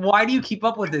like, why do you keep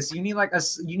up with this? You need like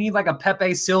a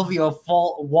Pepe Silvio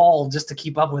wall just to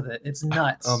keep up with it. It's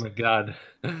nuts. Oh my god.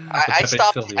 I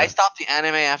stopped the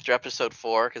anime after episode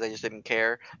 4 because I just didn't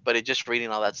care, but just reading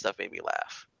all that stuff made me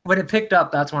laugh. When it picked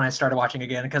up, that's when I started watching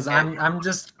again, because I'm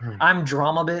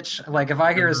drama bitch. Like if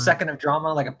I hear a second of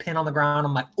drama, like a pin on the ground,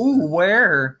 I'm like, ooh,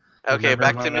 where? Okay,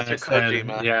 back to Mr.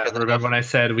 Kojima. Yeah, remember when I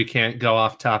said we can't go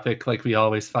off topic like we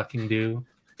always fucking do?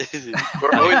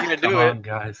 We're always gonna do it,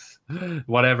 guys.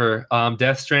 Whatever.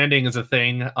 Death Stranding is a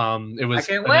thing. It was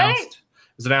I can't announced. wait.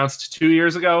 It was announced 2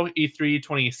 years ago, E3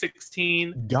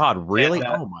 2016. God, really? And,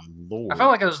 oh my lord! I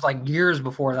felt like it was like years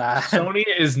before that. Sony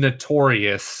is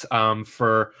notorious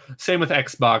for, same with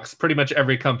Xbox. Pretty much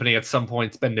every company at some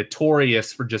point's been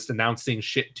notorious for just announcing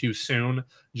shit too soon,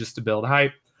 just to build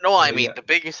hype. No, I Yeah. mean the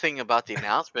biggest thing about the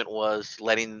announcement was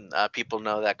letting people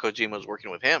know that Kojima was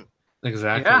working with him.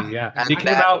 Exactly. Yeah. And He came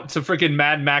that- out to freaking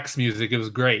Mad Max music. It was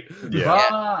great.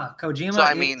 Ah, Kojima. So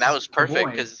I mean that is was the perfect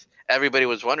boy. because everybody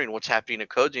was wondering what's happening to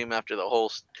Kojima after the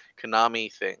whole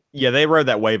Konami thing. Yeah, they rode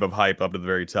that wave of hype up to the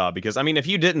very top because I mean, if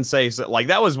you didn't say so, like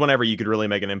that was whenever you could really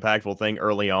make an impactful thing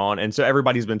early on, and so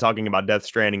everybody's been talking about Death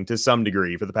Stranding to some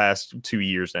degree for the past 2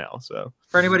 years now. So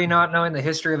For anybody not knowing the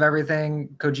history of everything,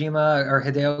 Kojima or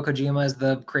Hideo Kojima is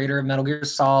the creator of Metal Gear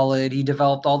Solid. He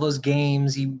developed all those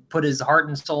games. He put his heart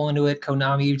and soul into it.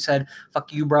 Konami said,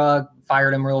 "Fuck you, bruh,"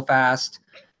 fired him real fast.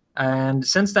 And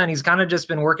since then, he's kind of just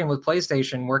been working with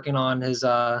PlayStation, working on his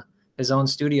own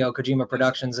studio, Kojima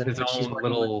Productions, and His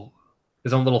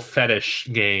own little fetish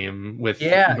game with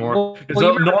Norman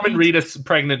Reedus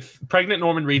pregnant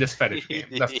Norman Reedus fetish game.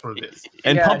 That's what it is.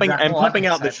 and Yeah, pumping exactly. and Well, pumping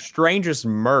I'm out the excited. strangest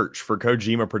merch for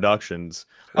Kojima Productions.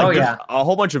 Oh, Like, there's yeah. a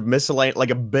whole bunch of miscellaneous, like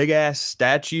a big ass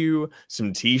statue,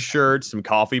 some T-shirts, some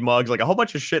coffee mugs, like a whole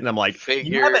bunch of shit. And I'm like,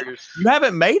 Figures. you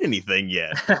haven't made anything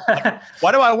yet.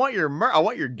 Why do I want your I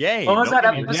want your game. What was Don't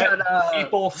that give me episode?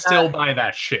 People still buy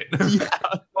that shit. Yeah.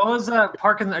 What was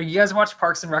Park and? You guys watch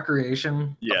Parks and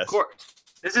Recreation? Yes. Of course.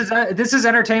 This is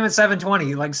Entertainment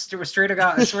 720. Like straight to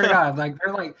God, swear to God. Like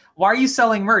they're like, why are you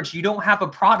selling merch? You don't have a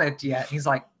product yet. He's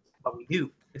like, but we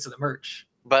do. It's the merch.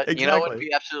 But you know what would Exactly.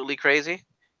 be absolutely crazy?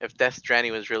 If Death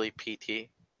Stranding was really PT.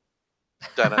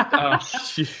 That would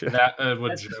That's just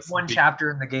just one be, chapter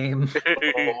in the game.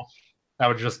 that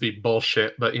would just be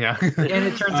bullshit. But yeah. And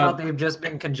it turns out they've just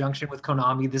been in conjunction with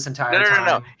Konami this entire No.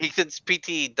 time. He since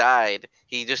PT died,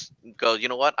 he just goes, you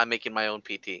know what? I'm making my own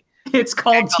PT. It's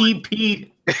called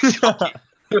TP. It's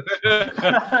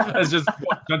just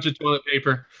a bunch of toilet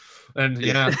paper, and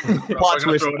yeah, Plot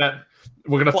twist.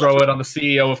 we're gonna throw it on the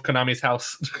CEO of Konami's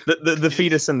house. The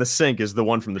fetus in the sink is the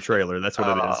one from the trailer. That's what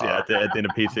it is. Yeah, at the end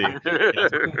of PT.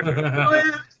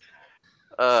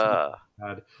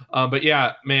 But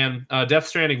yeah, man, Death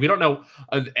Stranding. We don't know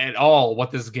at all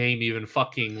what this game even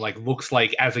fucking like looks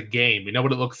like as a game. We know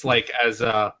what it looks like as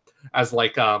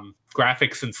like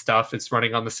graphics and stuff. It's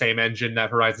running on the same engine that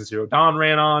Horizon Zero Dawn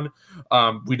ran on.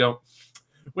 We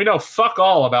know fuck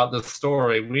all about the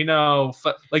story. We know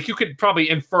like you could probably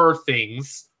infer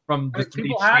things from the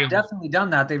People 3D have trailer. definitely done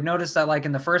that. They've noticed that, like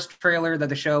in the first trailer that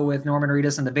they show with Norman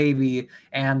Reedus and the baby,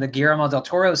 and the Guillermo del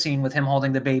Toro scene with him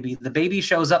holding the baby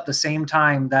shows up the same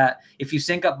time. That if you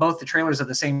sync up both the trailers at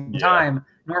the same time,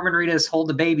 Norman Reedus hold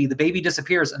the baby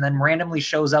disappears, and then randomly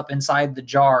shows up inside the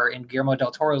jar in Guillermo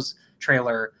del Toro's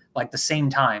trailer, like the same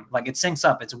time. Like it syncs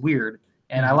up. It's weird,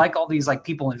 and I like all these like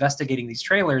people investigating these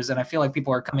trailers, and I feel like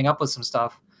people are coming up with some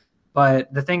stuff.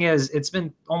 But the thing is, it's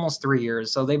been almost 3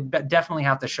 years, so they definitely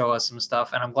have to show us some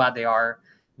stuff, and I'm glad they are.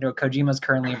 You know, Kojima's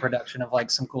currently in production of like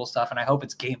some cool stuff, and I hope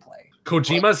it's gameplay.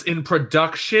 Kojima's in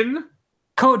production.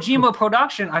 Kojima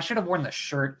production. I should have worn the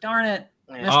shirt. Darn it.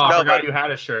 Oh, Yeah. I No, forgot but- you had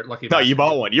a shirt. Lucky. No, you bastard.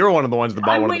 bought one. You were one of the ones that I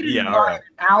bought one. waited Yeah, like all right.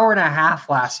 an hour and a half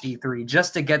last E3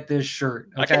 just to get this shirt.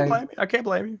 I can't Okay, blame you. I can't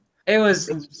blame you. it was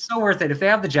so worth it. If they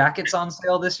have the jackets on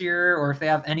sale this year, or if they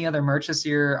have any other merch this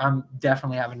year, I'm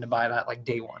definitely having to buy that like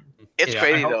day one. It's Yeah, I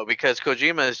crazy hope- though because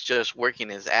Kojima is just working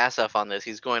his ass off on this.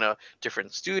 He's going to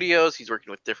different studios. He's working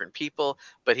with different people,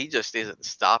 but he just isn't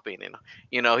stopping. And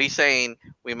you know, he's saying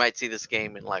we might see this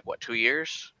game in like what 2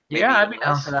 years? Maybe Yeah, I'd be even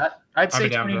down less. for that. I'd say be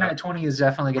down for that. 20 is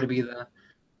definitely going to be the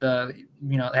the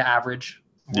average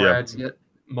where Yeah. I'd see it.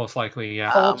 Most likely,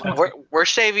 yeah. Full 20. We're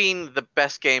saving the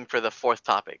best game for the fourth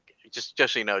topic. Just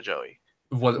so you know, Joey.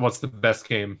 What's the best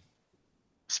game?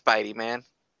 Spidey, man.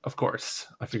 Of course,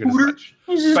 I figured as much.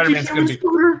 Spider-Man's gonna be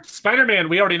Spider-Man.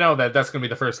 We already know that that's gonna be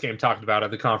the first game talked about at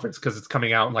the conference because it's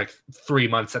coming out in like 3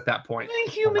 months at that point.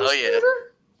 Human Oh, yeah.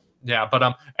 scooter? Yeah,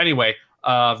 but anyway,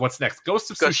 what's next?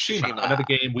 Ghost of Ghost of Tsushima, Tsushima. another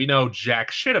game we know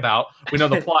jack shit about. We know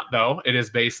the plot though. It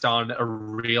is based on a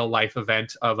real life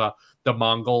event of the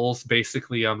Mongols.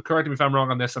 Basically, correct me if I'm wrong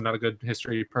on this. I'm not a good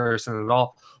history person at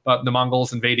all. But the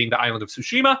Mongols invading the island of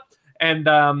Tsushima, and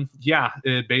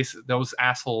those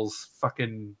assholes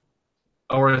fucking.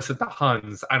 Or is it the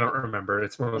Huns? I don't remember.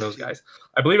 It's one of those guys.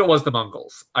 I believe it was the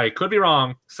Mongols. I could be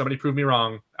wrong. Somebody prove me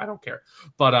wrong. I don't care.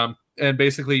 But and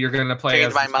basically you're gonna play Change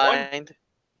as my this one- mind.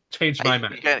 Change my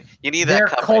mind. You need Their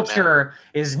that covenant, man. culture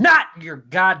is not your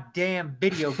goddamn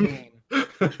video game.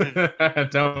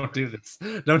 Don't do this.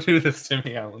 Don't do this to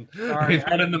me, Alan. Sorry, He's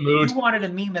not in the mood. You wanted to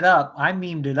meme it up. I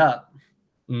memed it up.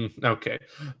 Okay,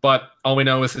 but all we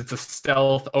know is it's a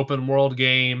stealth open world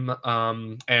game,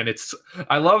 and it's.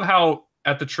 I love how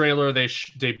at the trailer they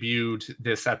debuted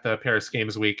this at the Paris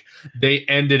Games Week. They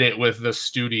ended it with the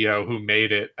studio who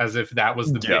made it, as if that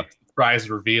was the big surprise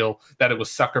reveal that it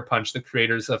was Sucker Punch, the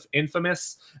creators of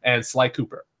Infamous and Sly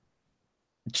Cooper.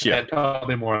 Yeah, and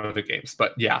probably more other games,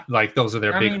 but yeah, like those are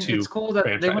their big two. It's cool that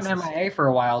franchises. they went MIA for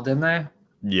a while, didn't they?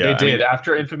 Yeah, they did.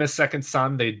 After Infamous Second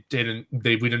Son, we didn't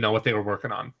know what they were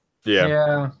working on.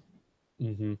 Yeah.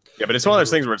 Mm-hmm. Yeah, but it's one of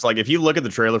those things where it's like, if you look at the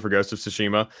trailer for Ghost of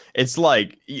Tsushima, it's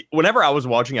like, whenever I was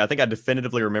watching it, I think I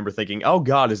definitively remember thinking, oh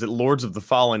God, is it Lords of the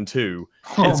Fallen 2?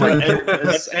 And so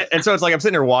it's like, I'm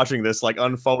sitting here watching this like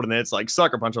unfold, and then it's like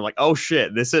Sucker Punch. I'm like, oh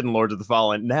shit, this isn't Lords of the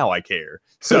Fallen. Now I care.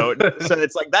 So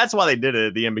it's like, that's why they did it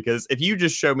at the end, because if you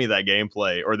just showed me that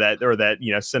gameplay or that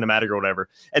cinematic or whatever,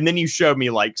 and then you showed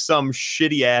me like some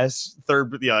shitty ass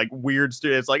like weird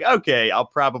studio, it's like, okay, I'll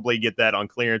probably get that on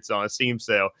clearance on a Steam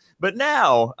sale. But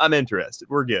now I'm interested.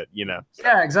 We're good, Yeah,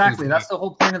 exactly. That's the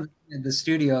whole point of the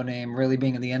studio name really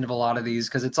being at the end of a lot of these,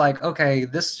 because it's like, okay,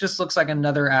 this just looks like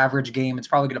another average game. It's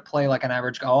probably going to play like an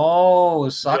average.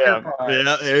 Sucker Punch.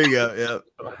 Yeah, there you go.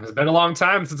 Yeah, it's been a long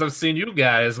time since I've seen you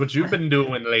guys. What you've been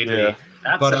doing lately? Yeah.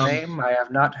 That's a name I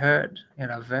have not heard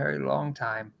in a very long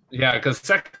time. Yeah, because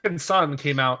Second Son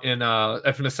came out in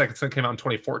Infamous Second Son came out in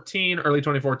 2014, early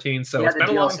 2014. So it's been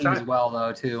a long time as well,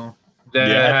 though, too.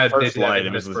 It was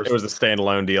a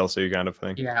standalone DLC kind of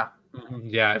thing. Yeah.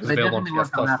 Yeah, it was available on PS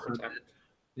Plus.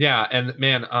 Yeah, and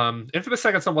man, Infamous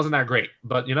Second Son wasn't that great,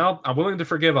 but I'm willing to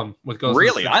forgive them with Ghost.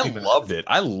 Really, I loved it.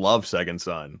 I love Second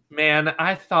Son. Man,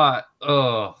 I thought,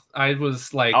 I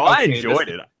was like, I enjoyed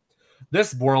it.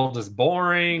 This world is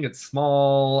boring. It's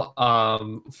small.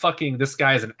 Fucking this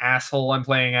guy is an asshole I'm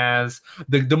playing as.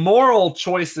 The moral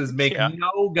choices make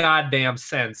no goddamn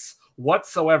sense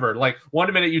whatsoever. Like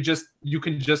one minute you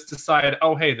can just decide,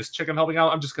 oh hey, this chick I'm helping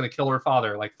out, I'm just gonna kill her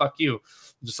father. Like fuck you.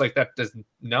 Just like that doesn't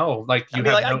like you.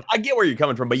 I get where you're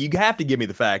coming from, but you have to give me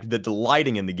the fact that the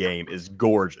lighting in the game is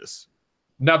gorgeous.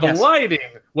 Now the lighting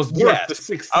was worth the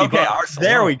 $60. Okay,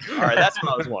 there we go. All right, that's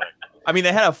what I was wanting. I mean,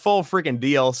 they had a full freaking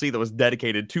DLC that was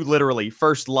dedicated to literally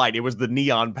First Light. It was the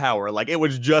neon power. Like, it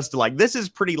was just like, this is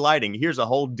pretty lighting. Here's a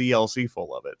whole DLC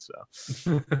full of it. So,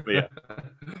 but yeah.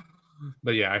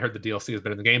 But yeah, I heard the DLC has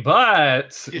been in the game.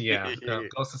 But yeah,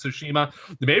 Ghost of Tsushima.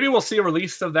 Maybe we'll see a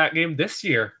release of that game this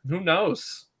year. Who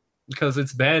knows? Because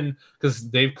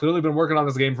they've clearly been working on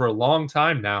this game for a long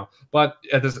time now. But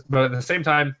at the same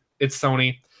time, it's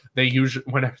Sony. They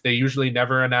usually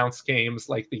never announce games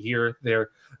like the year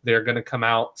they're going to come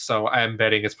out. So I'm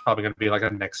betting it's probably going to be like a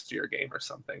next year game or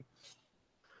something.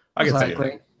 I can see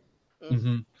it.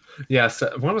 Mm-hmm. Yeah.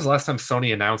 So when was the last time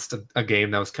Sony announced a game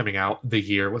that was coming out the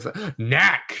year? Was it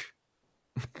Knack?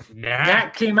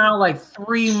 Knack came out like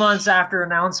 3 months after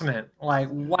announcement. Like,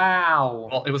 wow.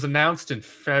 Well, it was announced in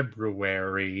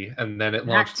February, and then it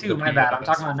Knack launched. 2, my bad. I'm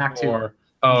talking about Knack 2.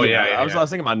 Oh yeah. I was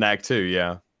thinking about Knack 2.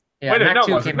 Yeah. Yeah, wait, Knack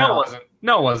 2 came out.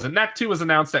 No, it wasn't. Knack 2 was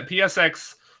announced at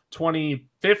PSX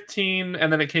 2015,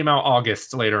 and then it came out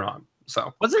August later on.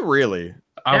 So was it really?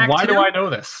 Why do I know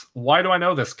this? Why do I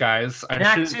know this, guys?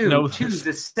 Knack 2,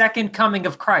 the second coming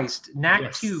of Christ.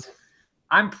 Knack 2.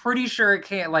 I'm pretty sure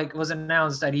it was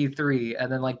announced at E3,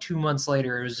 and then like 2 months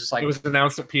later, it was just like... It was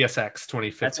announced at PSX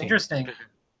 2015. That's interesting.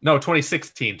 No,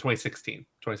 2016.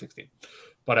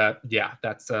 But yeah,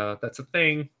 that's a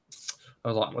thing.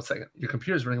 Hold on 1 second. Your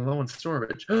computer's running low on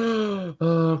storage.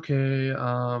 Okay.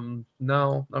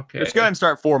 No. Okay. Just go ahead and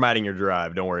start formatting your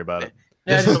drive. Don't worry about it.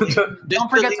 Yeah,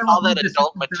 don't forget to all that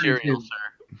adult material, sir.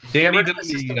 Danny,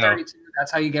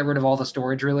 that's how you get rid of all the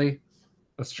storage, really.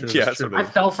 That's true. Yeah, that's true. I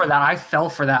fell for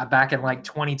that back in like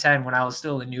 2010 when I was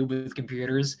still a noob with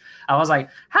computers. I was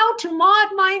like, how to mod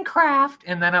Minecraft?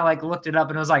 And then I like looked it up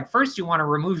and it was like, first you want to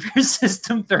remove your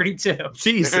system 32.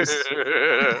 Jesus.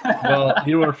 Well,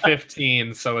 you were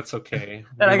 15, so it's okay.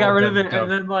 And I got rid of it. And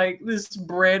then like this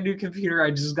brand new computer I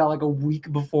just got like a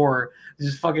week before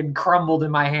just fucking crumbled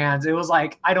in my hands. It was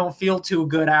like, I don't feel too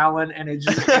good, Alan. And it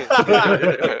just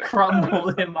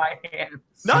crumbled in my hands.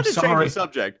 Not to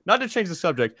change the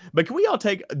subject, but can we all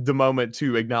take the moment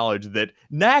to acknowledge that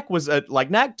Knack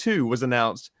 2 was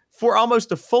announced for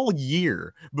almost a full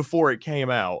year before it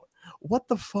came out? What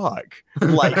the fuck?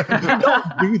 Like, you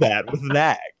don't do that with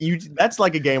Knack. That's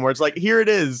like a game where it's like, here it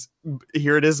is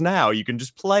now. You can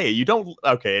just play it. You don't.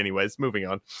 Okay, anyways, moving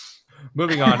on. I'm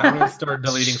gonna start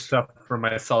deleting stuff from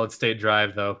my solid state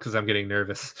drive though, because I'm getting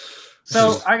nervous.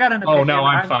 So I got an opinion. Oh no,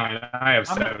 I'm fine. I have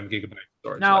 7 gigabytes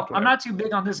storage. Now I'm not too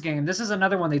big on this game. This is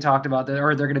another one they talked about,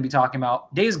 or they're going to be talking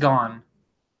about. Days Gone.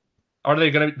 Are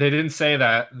they gonna? They didn't say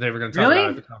that they were gonna talk about it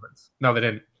at the conference. No, they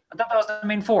didn't. I thought that was the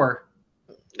main 4.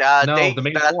 No, the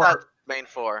main 4. Main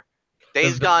 4.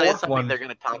 Days Gone is something they're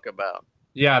gonna talk about.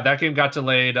 Yeah, that game got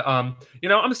delayed. You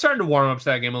know, I'm starting to warm up to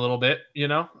that game a little bit. You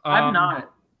know, I'm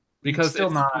not. Because still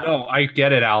not. No, I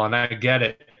get it, Alan. I get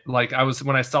it. Like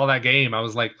when I saw that game, I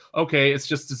was like, okay, it's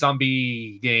just a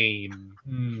zombie game,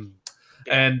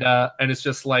 and it's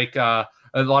just like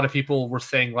a lot of people were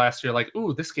saying last year, like,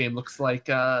 ooh, this game looks like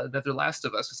The Last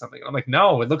of Us or something. I'm like,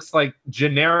 no, it looks like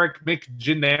generic.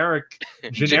 McGeneric.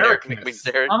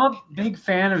 I'm a big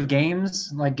fan of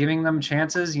games, like giving them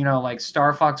chances, you know, like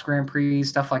Star Fox Grand Prix,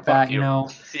 stuff like that. You know,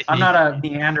 I'm not a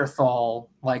Neanderthal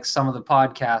like some of the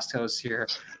podcast hosts here.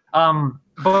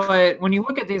 But when you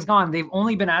look at Days Gone, they've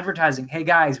only been advertising, hey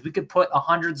guys, we could put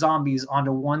 100 zombies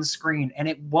onto one screen and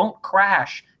it won't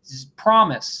crash.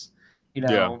 Promise. You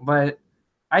know, Yeah. But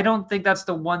I don't think that's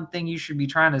the one thing you should be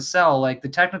trying to sell. Like the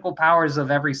technical powers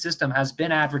of every system has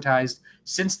been advertised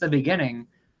since the beginning.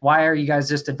 Why are you guys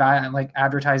just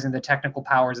advertising the technical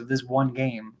powers of this one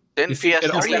game? Didn't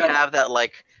PS3 have that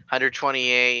like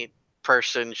 128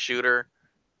 person shooter?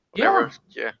 Yeah.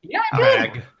 Yeah. Yeah,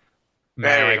 it did.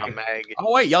 There we go, Mag.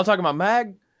 Oh wait, y'all talking about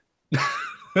Mag?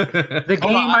 The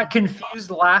game I confused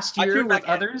last year with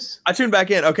others. I tuned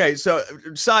back in. Okay, so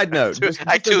side note,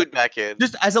 I tuned back in.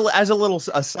 Just as a little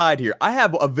aside here, I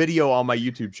have a video on my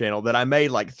YouTube channel that I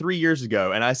made like 3 years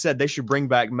ago, and I said they should bring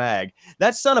back Mag.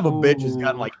 That son of a bitch has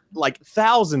gotten like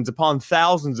thousands upon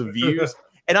thousands of views,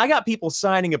 and I got people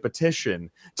signing a petition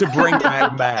to bring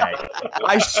back Mag.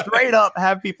 I straight up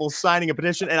have people signing a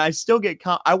petition, and I still get.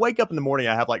 I wake up in the morning,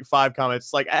 I have like 5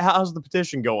 comments like, "How's the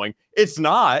petition going?" It's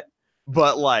not.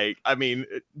 But like, I mean,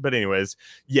 but anyways,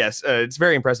 yes, it's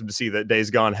very impressive to see that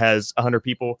Days Gone has 100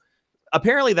 people.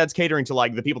 Apparently, that's catering to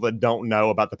like the people that don't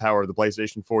know about the power of the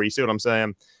PlayStation 4. You see what I'm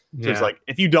saying? So it's like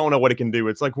if you don't know what it can do,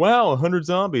 it's like, wow, 100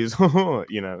 zombies,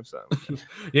 you know. So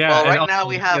yeah. Well, right now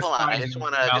we have a lot. I just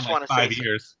want to say 5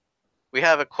 years. We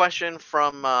have a question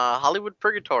from Hollywood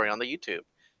Purgatory on the YouTube.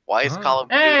 Why is Call of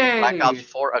Duty Black Ops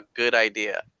 4 a good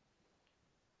idea?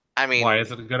 I mean, why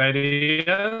is it a good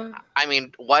idea? I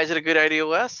mean, why is it a good idea,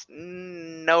 Wes?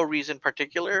 No reason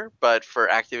particular, but for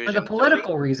Activision, For the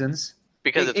political reasons,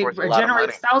 because it worth a lot of money.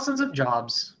 generates thousands of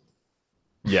jobs.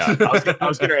 yeah, I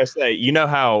was gonna say, you know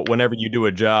how whenever you do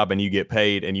a job and you get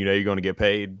paid, and you know you're going to get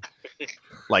paid,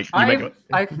 like you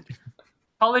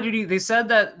Call of Duty. They said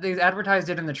that they advertised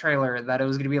it in the trailer that it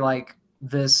was going to be like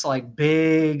this, like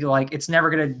big, like it's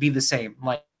never going to be the same.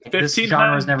 Like this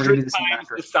genre is never going to be the same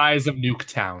after. The size of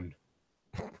Nuketown.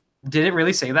 Did it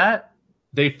really say that?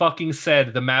 They fucking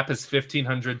said the map is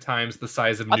 1,500 times the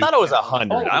size of Nuketown. I thought it was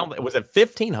 100. Oh. I don't. Was it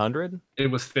 1,500? It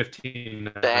was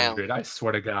 1,500. Damn. I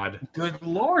swear to God. Good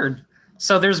lord!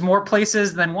 So there's more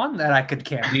places than one that I could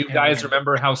camp. Do you guys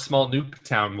remember how small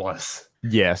Nuketown was?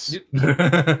 Yes.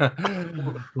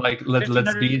 Like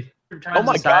let's be. Oh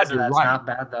my God, you're that's right. not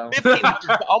bad though.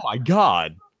 1,500. Oh my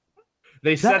God.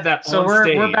 They said that. So on we're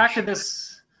stage. back to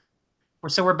this.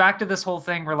 We're back to this whole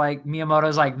thing where like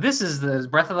Miyamoto's like, this is the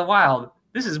Breath of the Wild.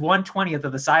 This is 1/20th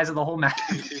of the size of the whole map,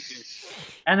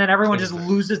 and then everyone just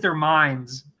loses their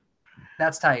minds.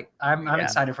 That's tight. I'm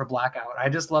excited for Blackout. I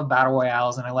just love battle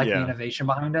royales and I like the innovation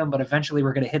behind them. But eventually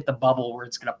we're gonna hit the bubble where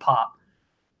it's gonna pop.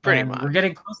 Pretty much. We're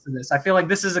getting close to this. I feel like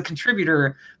this is a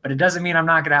contributor, but it doesn't mean I'm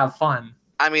not gonna have fun.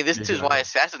 I mean, this is why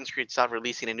Assassin's Creed stopped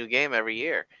releasing a new game every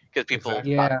year because people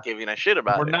stopped giving a shit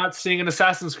about it. We're not seeing an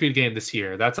Assassin's Creed game this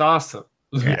year. That's awesome.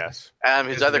 Yes. His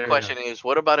It's other very question is,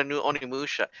 what about a new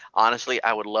Onimusha? Honestly,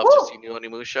 I would love to see new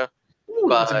Onimusha. Ooh,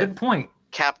 that's a good point.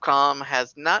 Capcom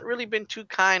has not really been too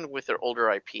kind with their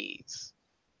older IPs.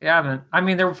 They haven't. I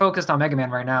mean, they're focused on Mega Man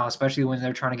right now, especially when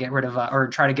they're trying to get rid of or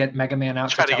try to get Mega Man out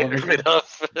to television. Get rid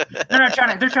of. They're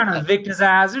trying to evict his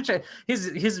ass. His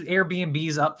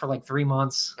Airbnb's up for like 3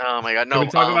 months. Oh my God, no. Can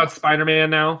we talk about Spider-Man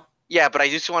now? Yeah, but I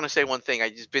just want to say one thing. I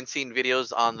just been seeing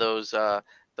videos on those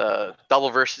the double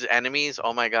versus enemies.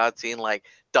 Oh my God, seeing like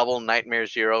double Nightmare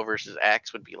Zero versus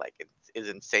X would be like is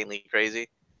insanely crazy.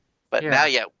 But now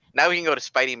we can go to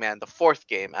Spidey Man, the 4th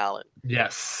game, Alan.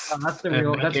 Yes. That's the And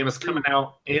real. that That's game is coming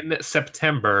out in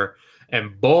September,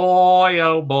 and boy,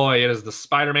 oh boy, it is the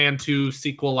Spider-Man 2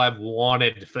 sequel I've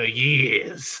wanted for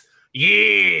years.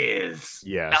 Yes.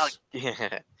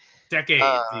 Decades.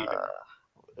 Even.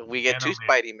 We get 2 man.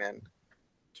 Spidey Men.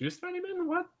 2 Spider-Man?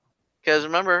 What? Because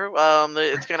remember,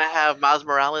 it's gonna have Miles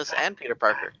Morales and Peter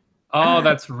Parker. Oh,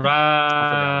 that's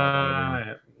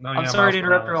right. No, I'm sorry to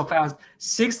interrupt real fast.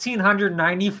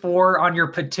 1,694 on your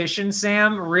petition,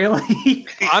 Sam? Really?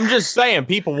 I'm just saying,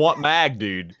 people want Mag,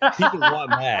 dude. People want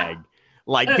Mag.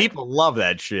 Like people love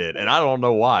that shit, and I don't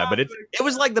know why, but it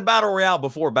was like the battle royale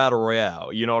before battle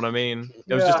royale. You know what I mean?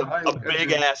 It was just a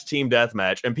big ass team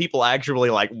deathmatch, and people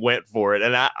actually like went for it.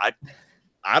 And I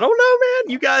don't know,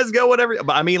 man. You guys go whatever.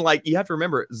 But I mean, like you have to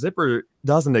remember, Zipper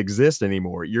doesn't exist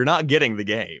anymore. You're not getting the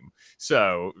game.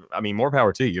 So I mean, more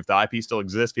power to you. If the IP still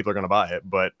exists, people are going to buy it.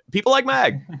 But people like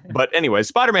Mag. But anyway,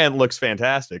 Spider-Man looks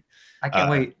fantastic. I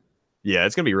can't wait. Yeah,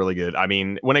 it's going to be really good. I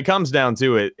mean, when it comes down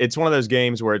to it, it's one of those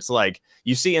games where it's like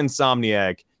you see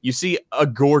Insomniac, you see a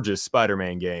gorgeous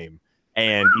Spider-Man game,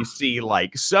 and you see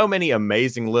like so many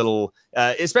amazing little,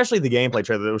 especially the gameplay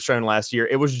trailer that was shown last year.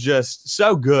 It was just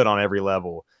so good on every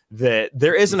level that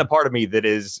there isn't a part of me that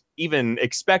is even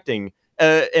expecting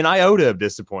an iota of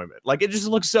disappointment. Like it just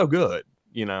looks so good,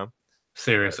 you know?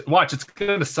 Seriously. Watch, it's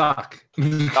going to suck.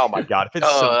 Oh my God. If it's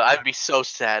I'd be so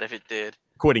sad if it did.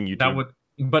 Quitting YouTube. That would.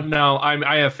 But no,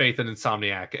 I have faith in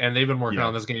Insomniac, and they've been working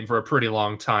on this game for a pretty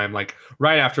long time. Like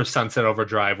right after Sunset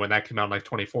Overdrive, when that came out in like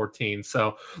 2014.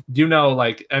 So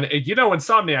like, and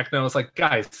Insomniac knows, like,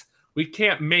 guys, we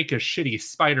can't make a shitty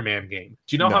Spider-Man game.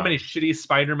 Do you know how many shitty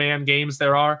Spider-Man games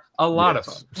there are? A lot of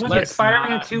them.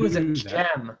 Spider-Man 2 is a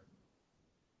gem.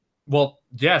 Well,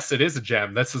 yes, it is a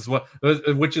gem.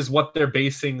 Which is what they're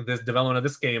basing this development of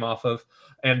this game off of.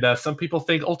 And some people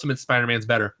think Ultimate Spider-Man's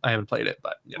better. I haven't played it,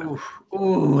 but you know.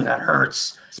 Ooh, that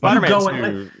hurts. Spider-Man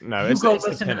 2. It's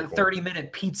listen to the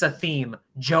 30-minute pizza theme,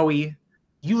 Joey.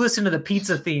 You listen to the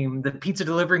pizza theme, the pizza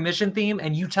delivery mission theme,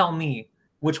 and you tell me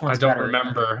which one's better. I don't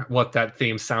remember what that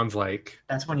theme sounds like.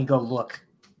 That's when you go look.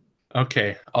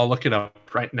 Okay, I'll look it up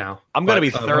right now. I'm going to be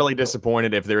thoroughly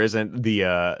disappointed if there isn't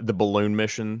the balloon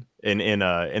mission in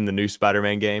the new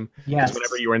Spider-Man game. Yes.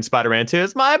 Whenever you were in Spider-Man 2,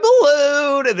 it's my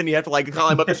balloon, and then you have to like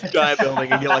climb up this giant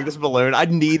building and get like this balloon. I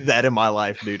need that in my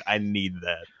life, dude. I need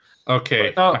that.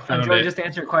 Okay. Joey, just to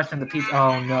answer your question, the pizza.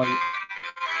 Oh no.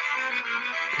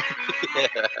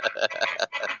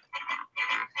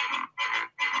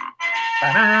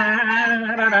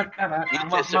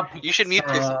 You should mute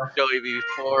this, Joey,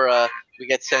 before we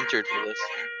get censored for this.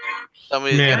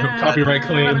 Somebody's copyright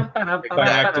claim by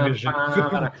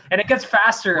Activision. And it gets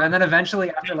faster, and then eventually,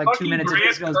 after like 2 minutes, it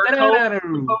just goes.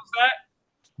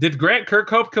 Did Grant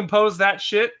Kirkhope compose that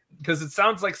shit? Because it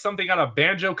sounds like something out of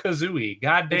Banjo-Kazooie.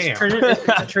 God damn. It's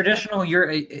a traditional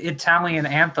Italian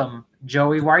anthem,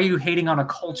 Joey. Why are you hating on a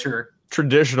culture?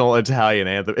 Traditional Italian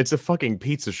anthem. It's a fucking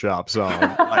pizza shop song.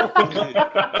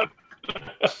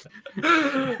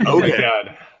 Oh my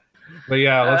God. But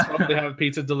yeah, let's hope they have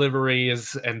pizza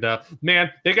deliveries. And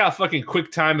man, they got fucking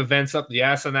quick time events up the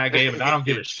ass in that game, and I don't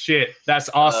give a shit. That's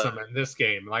awesome in this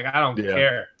game. Like, I don't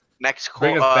care.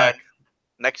 Bring us back.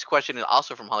 Next question is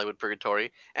also from Hollywood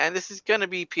Purgatory, and this is going to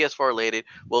be PS4 related.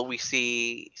 Will we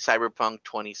see Cyberpunk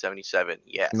 2077?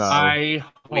 Yes. No. I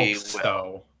hope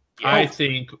so. I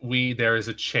think there is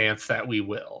a chance that we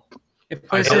will. If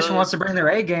PlayStation wants to bring their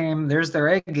A game, there's their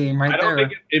A game right there.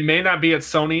 It may not be at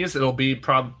Sony's. It'll be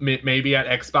maybe at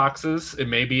Xbox's. It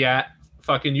may be at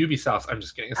fucking Ubisoft's. I'm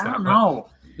just kidding. I don't know.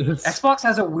 Xbox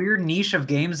has a weird niche of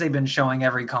games they've been showing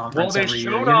every conference. Well,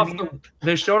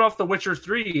 they showed off The Witcher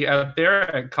 3 at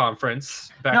their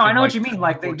conference. I know what you mean.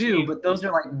 Like they do, but those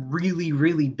are like really,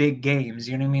 really big games.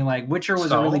 You know what I mean? Like Witcher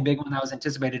was a really big one that was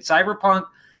anticipated. Cyberpunk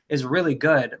is really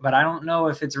good, but I don't know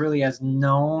if it's really as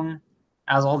known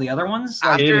as all the other ones.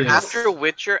 After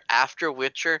Witcher,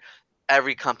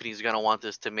 every company is gonna want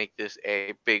this to make this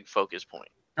a big focus point.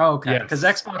 Oh, okay. Because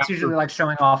Xbox usually likes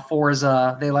showing off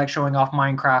Forza. They like showing off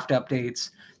Minecraft updates.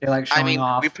 They like showing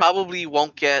off. We probably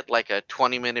won't get like a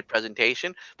 20-minute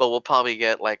presentation, but we'll probably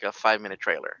get like a 5-minute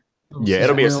trailer. Yeah,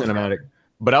 it'll be a cinematic.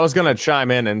 But I was going to chime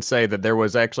in and say that there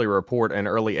was actually a report in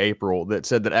early April that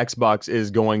said that Xbox is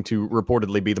going to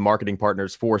reportedly be the marketing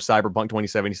partners for Cyberpunk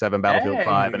 2077, Battlefield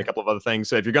 5, and a couple of other things.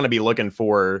 So if you're going to be looking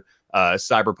for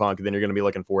Cyberpunk, then you're going to be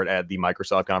looking for it at the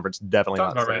Microsoft conference. Definitely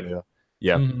not Sony.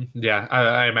 Yeah. Yeah,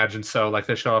 I imagine so. Like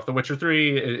they show off The Witcher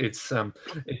 3. It's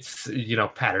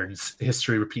patterns.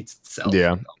 History repeats itself.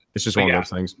 Yeah. It's just one of those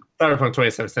things. Cyberpunk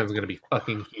 2077 is going to be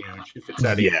fucking huge if it's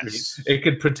at E3. It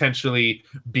could potentially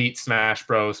beat Smash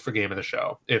Bros. For Game of the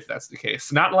Show, if that's the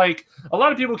case. Not like a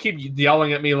lot of people keep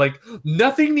yelling at me like,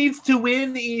 nothing needs to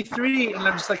win E3. And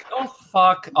I'm just like, oh,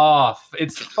 fuck off.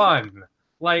 It's fun.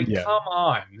 Like, come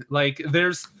on. Like,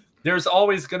 there's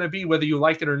always going to be, whether you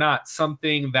like it or not,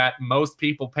 something that most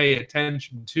people pay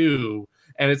attention to.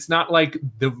 And it's not like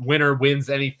the winner wins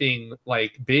anything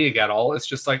like big at all. It's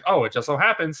just like, oh, it just so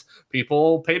happens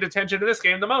people paid attention to this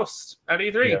game the most at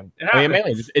E3. Yeah.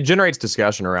 Mainly it generates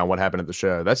discussion around what happened at the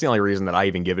show. That's the only reason that I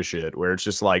even give a shit, where it's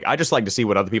just like, I just like to see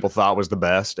what other people thought was the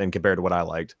best and compared to what I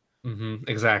liked.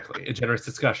 Exactly. A generous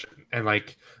discussion. And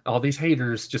like all these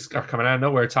haters just are coming out of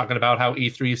nowhere talking about how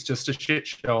E3 is just a shit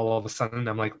show all of a sudden.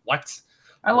 I'm like, what?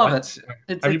 I love What?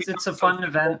 it. Have you It's a become so fun people?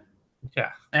 event.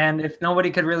 Yeah. And if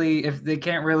they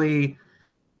can't really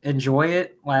enjoy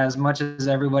it as much as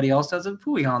everybody else does, it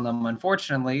phooey on them.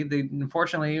 Unfortunately,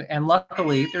 and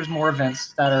luckily, there's more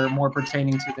events that are more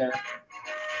pertaining to their.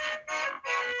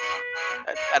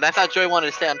 And I thought Joey wanted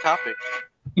to stay on topic.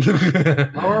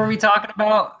 What were we talking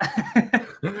about?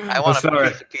 I want a Sorry.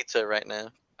 piece of pizza right now.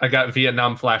 I got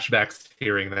Vietnam flashbacks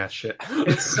hearing that shit.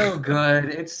 It's so good.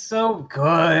 It's so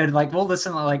good. Like we'll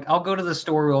listen. Like I'll go to the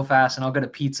store real fast and I'll get a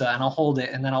pizza and I'll hold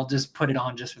it and then I'll just put it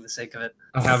on just for the sake of it.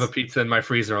 I'll have a pizza in my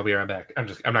freezer. I'll be right back. I'm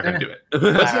not gonna do it. All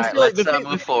right, like let's the thing-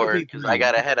 move forward because I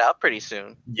gotta head out pretty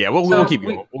soon. Yeah, we'll So keep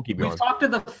going. We'll keep going.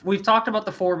 We've talked about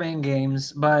the 4 main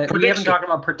games, but we haven't Prediction. talked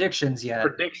about predictions yet.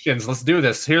 Predictions. Let's do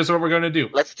this. Here's what we're gonna do.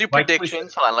 Let's do Like,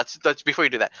 predictions. Hold on. Let's before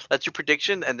you do that. Let's do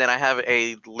predictions, and then I have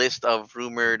a list of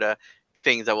rumored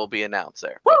things that will be announced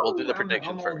there. But we'll do the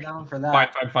prediction I'm all first. down for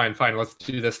that. Fine. Let's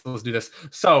do this.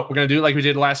 So we're gonna do like we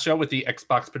did last show with the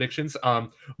Xbox predictions.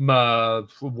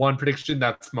 One prediction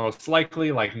that's most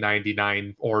likely, like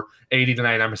 99 or 80 to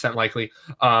 99% likely.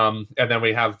 And then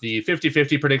we have the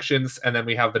 50-50 predictions, and then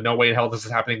we have the no way in hell this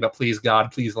is happening, but please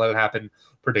God, please let it happen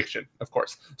prediction, of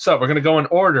course. So we're gonna go in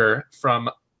order from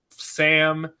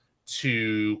Sam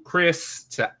to Chris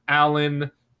to Alan.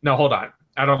 No, hold on.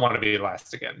 I don't want to be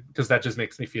last again because that just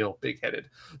makes me feel big-headed.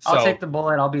 So, I'll take the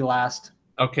bullet. I'll be last.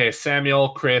 okay, Samuel,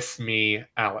 Chris, me,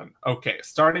 Alan. Okay,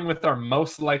 starting with our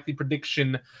most likely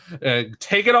prediction.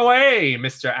 Take it away,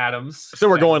 Mr. Adams. So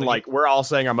we're going Family. like we're all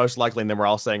saying our most likely, and then we're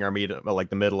all saying our like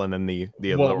the middle, and then the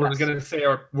Well,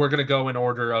 we're gonna go in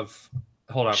order of.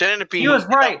 Hold on. Shouldn't it be? He was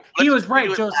right. He was right,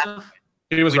 do it Joseph.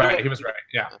 He was we do right. it- He was right.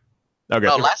 Yeah. Okay.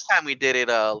 No, last time we did it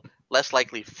less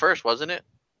likely first, wasn't it?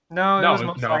 No, it No, was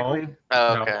most no. likely.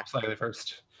 Oh, No, okay. slightly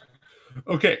first.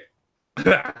 Okay.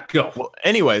 Go. Well,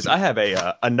 anyways, I have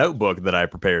a notebook that I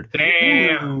prepared.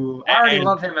 Damn. Ooh, I already And-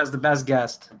 love him as the best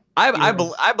guest.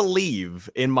 I believe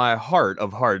in my heart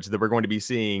of hearts that we're going to be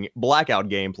seeing Blackout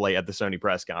gameplay at the Sony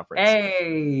press conference.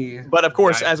 Hey. But of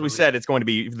course, I as we believe- said, it's going to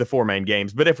be the 4 main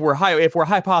games. But if we're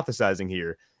hypothesizing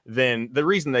here, then the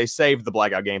reason they saved the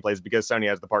Blackout gameplay is because Sony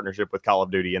has the partnership with Call of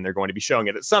Duty, and they're going to be showing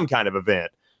it at some kind of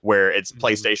event where it's Mhm.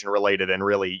 PlayStation related and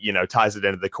really, ties it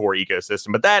into the core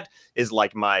ecosystem. But that is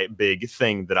like my big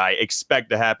thing that I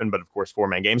expect to happen. But of course, 4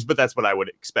 main games. But that's what I would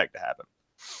expect to happen.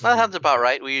 That sounds about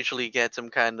right. We usually get some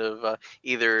kind of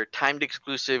either timed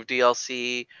exclusive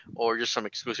DLC or just some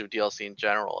exclusive DLC in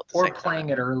general. At the Or same playing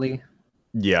time. it early.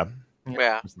 Yeah.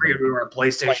 Yeah. We were at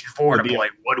PlayStation 4 to the- play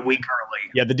 1 week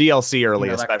early. Yeah, the DLC early,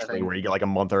 that kind of especially thing. where you get like a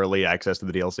month early access to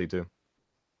the DLC too.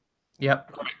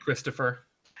 Yep. All right, Christopher.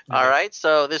 All right.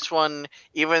 So this one,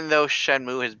 even though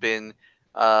Shenmue has been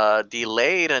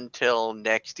delayed until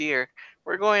next year,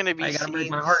 we're going to be I gotta break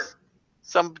seeing my heart.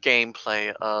 some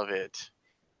gameplay of it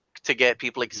to get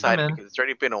people excited man. because it's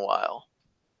already been a while.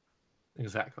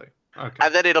 Exactly. Okay.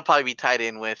 And then it'll probably be tied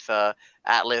in with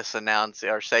Atlas announcing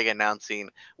or Sega announcing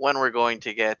when we're going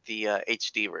to get the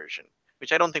HD version,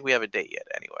 which I don't think we have a date yet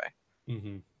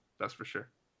anyway. That's for sure.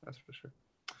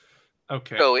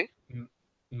 Okay. Joey?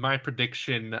 My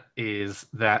prediction is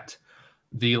that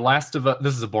The Last of Us.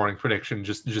 This is a boring prediction,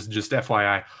 just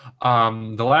FYI.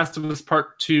 The Last of Us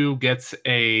Part 2 gets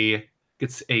a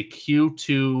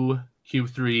Q2,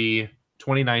 Q3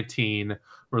 2019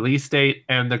 release date,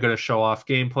 and they're going to show off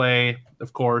gameplay,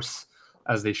 of course,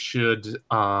 as they should.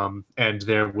 And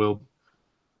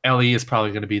Ellie is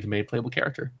probably going to be the main playable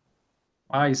character.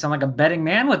 Wow, you sound like a betting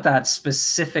man with that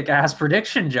specific ass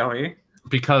prediction, Joey.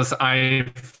 Because I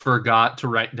forgot to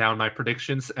write down my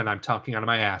predictions, and I'm talking out of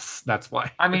my ass. That's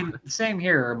why. I mean, same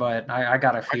here, but I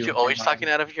got a few. Aren't you always talking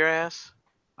out of your ass?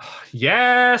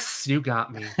 Yes, you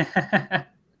got me.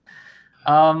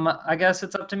 I guess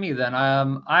it's up to me then.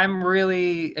 I'm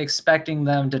really expecting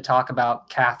them to talk about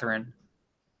Catherine.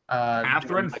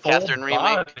 Catherine A full Catherine remake?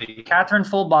 body. Catherine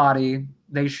full body.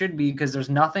 They should be because there's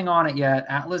nothing on it yet.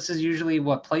 Atlas is usually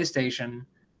PlayStation.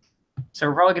 So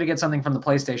we're probably gonna get something from the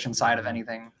PlayStation side of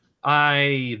anything.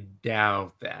 I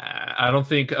doubt that. I don't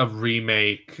think a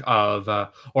remake of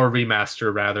or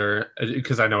remaster rather,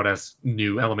 because I know it has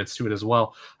new elements to it as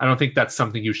well. I don't think that's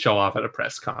something you show off at a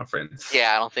press conference.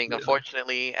 Yeah, I don't think.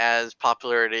 Unfortunately, as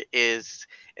popular it is,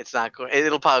 it's not going.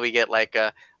 It'll probably get like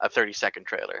a 30-second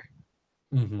trailer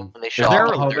Mhm. when they Is show there,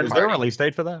 off the is third there a party. release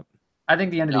date for that? I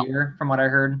think the end of No. the year, from what I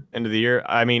heard. End of the year?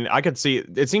 I mean, I could see.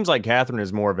 It seems like Catherine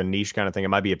is more of a niche kind of thing. It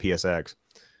might be a PSX.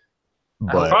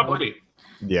 But Probably.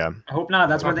 Yeah. I hope not.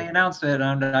 That's where they announced it,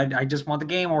 and I just want the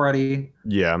game already.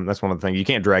 Yeah, that's one of the things. You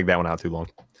can't drag that one out too long.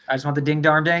 I just want the ding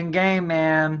darn dang game,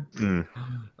 man.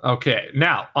 Okay,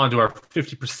 now on to our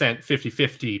 50%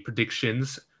 50-50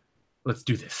 predictions. Let's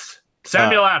do this.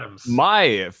 Samuel Adams. My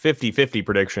 50-50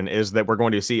 prediction is that we're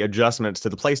going to see adjustments to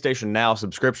the PlayStation Now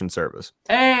subscription service.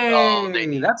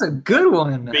 Hey, that's a good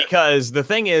one. Because the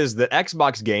thing is that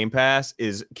Xbox Game Pass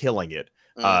is killing it.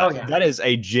 That is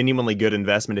a genuinely good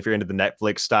investment if you're into the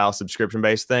Netflix style subscription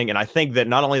based thing. And I think that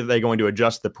not only are they going to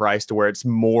adjust the price to where it's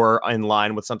more in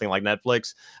line with something like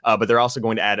Netflix, but they're also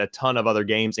going to add a ton of other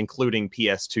games, including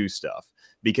PS2 stuff,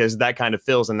 because that kind of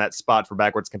fills in that spot for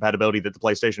backwards compatibility that the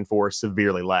PlayStation 4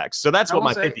 severely lacks. So that's what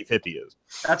my 50-50 is.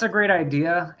 That's a great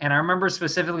idea. And I remember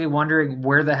specifically wondering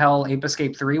where the hell Ape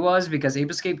Escape 3 was, because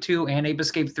Ape Escape 2 and Ape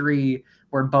Escape 3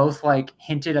 were both like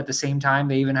hinted at the same time.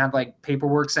 They even had like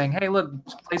paperwork saying, hey, look,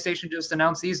 PlayStation just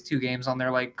announced these 2 games on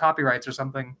their like copyrights or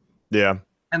something. Yeah.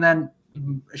 And then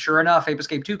sure enough, Ape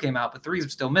Escape 2 came out, but 3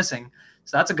 is still missing.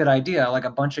 So that's a good idea. Like a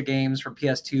bunch of games from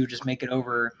PS2, just make it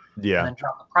over and then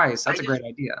drop the price. That's a great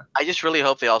idea. I just really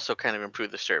hope they also kind of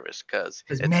improve the service because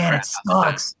man, it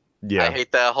sucks. Yeah. I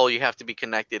hate that whole you have to be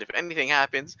connected. If anything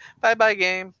happens, bye-bye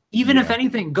game. Even if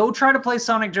anything, go try to play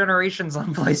Sonic Generations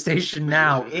on PlayStation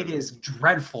Now. It is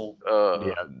dreadful.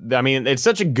 Yeah, I mean, it's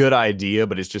such a good idea,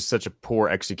 but it's just such a poor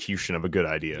execution of a good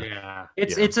idea. Yeah.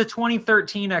 It's a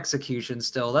 2013 execution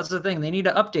still. That's the thing. They need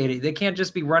to update it. They can't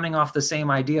just be running off the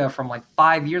same idea from like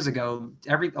 5 years ago.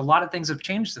 A lot of things have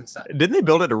changed since then. Didn't they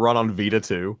build it to run on Vita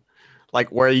too? Like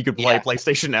where you could play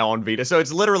PlayStation Now on Vita. So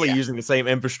it's literally using the same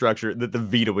infrastructure that the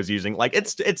Vita was using. Like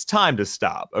it's time to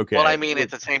stop. Okay. Well, I mean,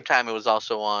 at the same time, it was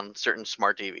also on certain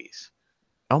smart TVs.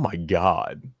 Oh my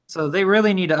God. So they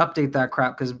really need to update that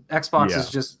crap because Xbox is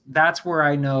just, that's where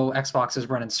I know Xbox is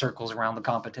running circles around the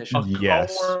competition. A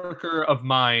coworker of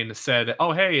mine said,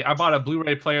 oh, hey, I bought a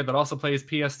Blu-ray player that also plays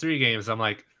PS3 games. I'm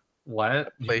like,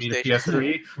 what? You mean a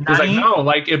PS3? He's like, no,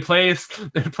 like it plays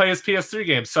PS3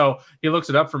 games. So he looks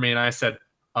it up for me and I said,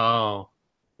 oh,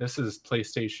 this is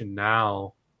PlayStation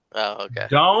Now. Oh, okay.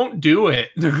 Don't do it.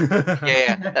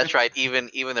 yeah, that's right.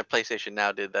 Even their PlayStation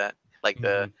Now did that. Like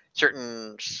the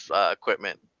certain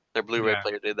equipment, their Blu-ray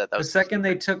player did that. The second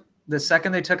they took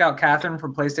out Catherine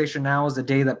from PlayStation Now was the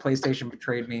day that PlayStation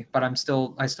betrayed me. But I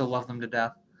still love them to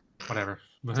death. Whatever.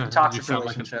 Toxic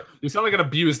relationship. You sound like an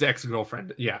abused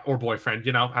ex-girlfriend, or boyfriend.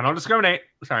 You know, I don't discriminate.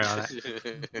 Sorry on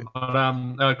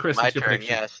that. But Chris, my turn.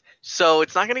 Yes. So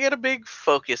it's not gonna get a big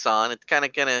focus on. It's kind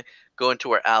of gonna go into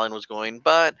where Alan was going,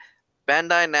 but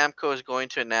Bandai Namco is going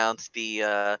to announce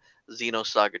the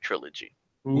Xenosaga trilogy.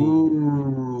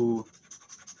 Ooh,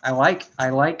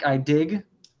 I dig.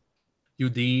 You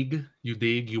dig.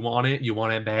 You want it. You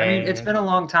want it bad. I mean, it's been a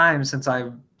long time since I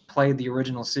played the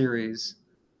original series.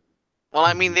 Well,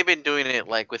 I mean, they've been doing it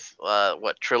like with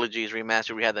trilogies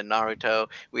remastered. We had the Naruto,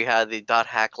 we had the Dot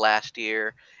Hack last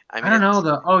year. I mean, I don't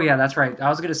know oh yeah, that's right. I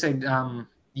was gonna say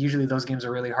usually those games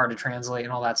are really hard to translate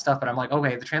and all that stuff, but I'm like,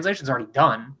 okay, the translation's already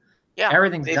done. Yeah,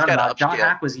 everything's done. About Dot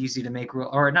Hack was easy to make,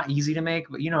 or not easy to make,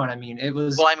 but you know what I mean. It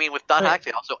was. Well, I mean, with Dot Hack,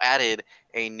 they also added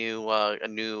a new,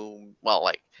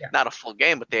 not a full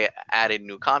game, but they added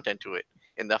new content to it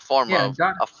in the form of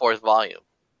a 4th volume.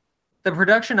 The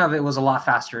production of it was a lot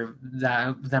faster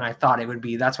than I thought it would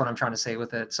be. That's what I'm trying to say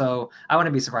with it. So I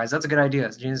wouldn't be surprised. That's a good idea.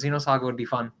 Xenosaga would be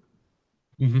fun.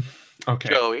 Okay.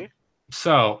 Joey.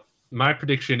 So my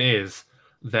prediction is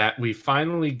that we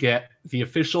finally get the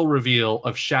official reveal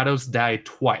of Shadows Die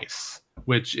Twice,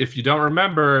 which, if you don't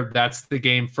remember, that's the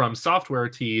game From Software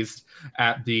teased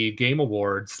at the Game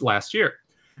Awards last year.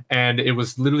 And it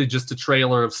was literally just a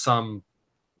trailer of some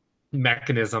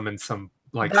mechanism and some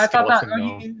like I thought that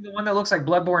you mean the one that looks like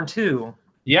Bloodborne 2.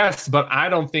 Yes, but I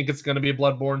don't think it's going to be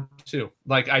Bloodborne 2.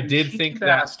 Like I did think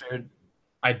that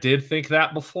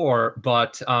before,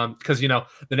 but because the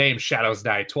name Shadows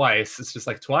Die Twice, it's just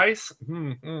like twice.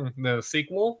 The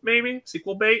sequel, maybe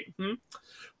sequel bait.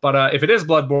 But if it is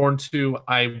Bloodborne 2,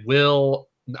 I will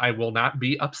not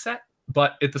be upset.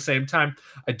 But at the same time,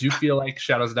 I do feel like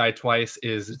Shadows Die Twice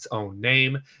is its own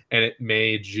name, and it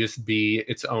may just be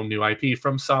its own new IP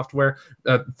from Software.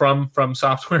 From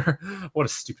Software. What a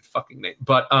stupid fucking name.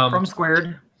 But From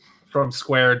Squared,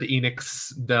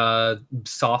 Enix, the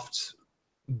Software.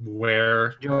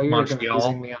 Joe, you're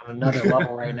confusing me on another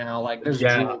level right now. Like there's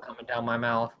drool coming down my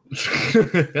mouth.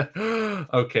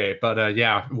 Okay, but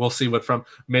we'll see what From.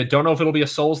 Don't know if it'll be a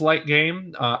Souls-like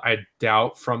game. I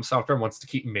doubt From Software wants to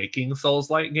keep making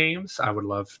Souls-like games. I would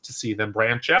love to see them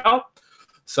branch out.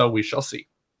 So we shall see.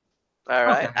 All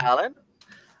right, okay. Alan.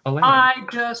 I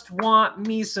just want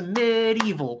me some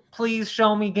Medieval. Please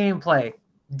show me gameplay.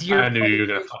 Dear I knew you were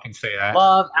gonna players, fucking say that.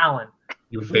 love Alan.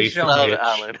 You Please basic show Love me. bitch.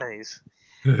 Alan Hayes.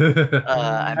 Yeah.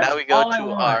 And That's now we go all I to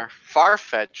want. our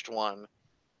far-fetched one.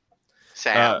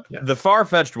 Sam. Yes. The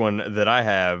far-fetched one that I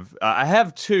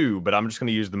have two, but I'm just going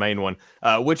to use the main one,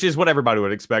 which is what everybody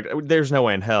would expect. There's no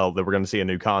way in hell that we're going to see a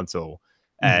new console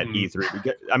at Mhm.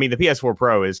 E3. I mean, the PS4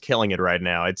 Pro is killing it right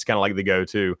now. It's kind of like the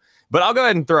go-to. But I'll go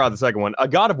ahead and throw out the second one, a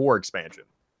God of War expansion.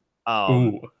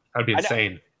 Ooh, that'd be I know-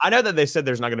 insane. I know that they said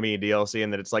there's not going to be a DLC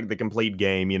and that it's like the complete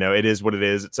game. You know, it is what it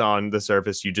is. It's on the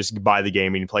surface. You just buy the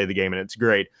game and you play the game and it's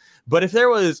great. But if there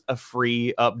was a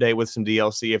free update with some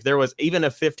DLC, if there was even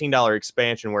a $15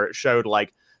 expansion where it showed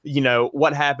like, you know,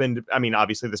 what happened. I mean,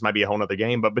 obviously this might be a whole nother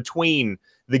game, but between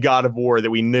the God of War that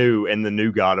we knew and the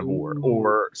new God of War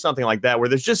or something like that, where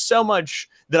there's just so much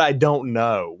that I don't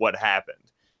know what happened.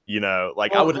 You know,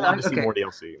 like I Well, would love to see okay. more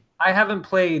DLC. I haven't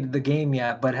played the game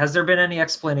yet, but has there been any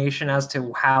explanation as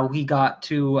to how he got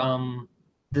to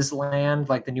this land,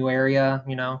 like the new area?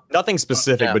 You know, Nothing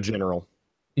specific, Yeah. but general.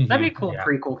 that'd be Mhm. cool, Yeah.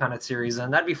 prequel kind of series,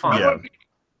 and that'd be fun. Yeah.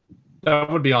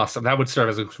 That would be awesome. That would serve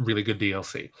as a really good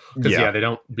DLC. Because Yeah. they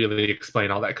don't really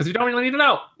explain all that. Because you don't really need to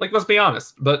know. Like, let's be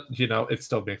honest. But you know, it's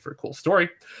still made for a cool story.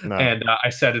 No. And I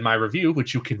said in my review,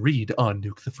 which you can read on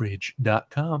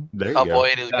nukethefridge.com. There you A go. boy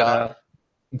it is that, God.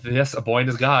 Yes, A Boy and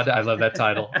His God. I love that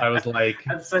title. I was like,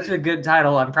 That's such a good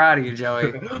title. I'm proud of you,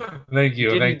 Joey. thank you. You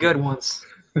did me Thank good you. once.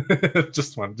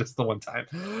 just the one time.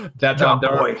 That Oh,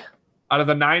 there are- boy. out of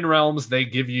the 9 realms, they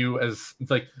give you as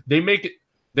like they make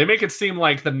it seem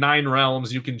like the 9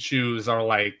 realms you can choose are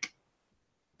like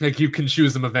you can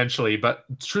choose them eventually, but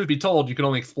truth be told, you can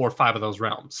only explore 5 of those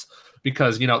realms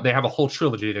because you know they have a whole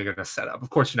trilogy they're going to set up.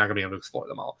 Of course, you're not going to be able to explore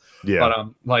them all, Yeah. but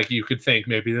like you could think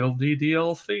maybe they'll do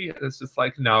DLC. It's just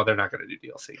like no, they're not going to do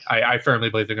DLC. I firmly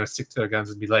believe they're going to stick to their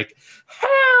guns and be like,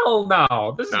 hell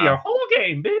no, this is No. your whole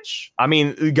game, bitch. I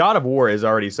mean, God of War is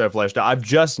already so fleshed out. I've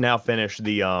just now finished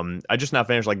the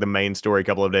like the main story a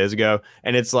couple of days ago,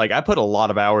 and it's like I put a lot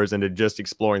of hours into just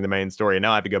exploring the main story, and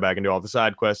now I have to go back and do all the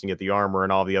side quests and get the armor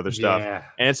and all the other stuff. Yeah.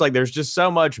 And it's like there's just so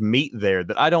much meat there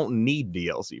that I don't need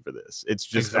DLC for this. It's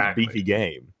just Exactly. a beefy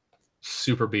game.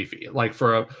 Super beefy. Like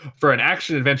for an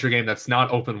action adventure game that's not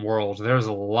open world, there's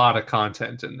a lot of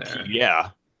content in there. Yeah.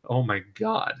 Oh my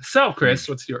god. So Chris,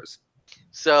 what's yours?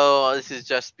 So this is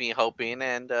just me hoping,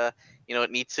 and you know,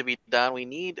 it needs to be done. We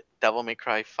need Devil May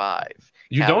Cry 5.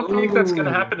 You Yeah. don't think that's going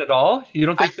to Ooh. happen at all? You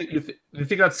don't think that you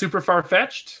think that's super far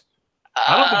fetched?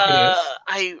 I don't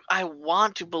think it is. I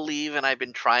want to believe, and I've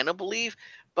been trying to believe,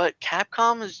 but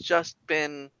Capcom has just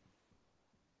been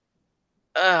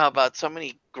about so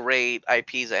many great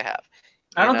IPs they have.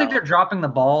 I you don't think know? they're dropping the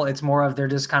ball. It's more of they're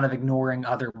just kind of ignoring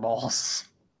other balls.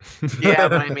 Yeah,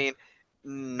 but I mean,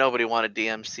 nobody wanted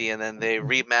DMC, and then they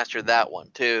remastered that one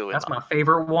too. And That's my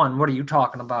favorite one. What are you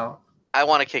talking about? I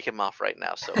want to kick him off right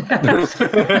now. So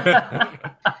I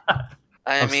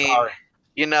I'm mean, sorry.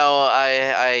 you know,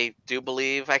 I do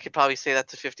believe I could probably say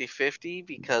that's a 50-50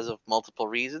 because of multiple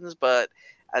reasons, but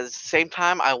at the same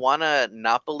time, I want to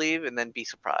not believe and then be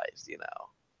surprised, you know,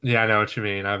 Yeah, I know what you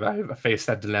mean. I've faced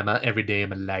that dilemma every day of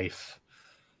my life.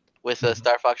 with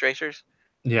Star Fox Racers.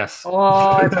 Yes.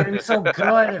 Oh, it's gonna be so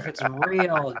good if it's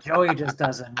real. Joey just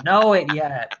doesn't know it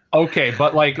yet. Okay,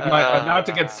 but like, not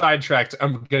to get sidetracked,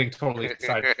 I'm getting totally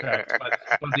sidetracked.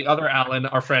 But the other Alan,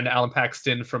 our friend Alan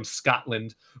Paxton from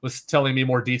Scotland, was telling me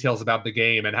more details about the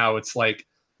game and how it's like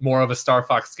more of a Star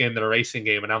Fox game than a racing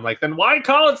game. And I'm like, then why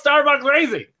call it Star Fox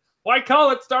Racing? Why call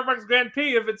it Star Fox Grand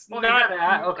Prix if it's Well, not?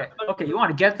 okay. You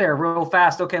want to get there real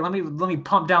fast? Okay, let me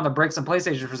pump down the brakes on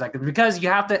PlayStation for a second because you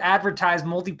have to advertise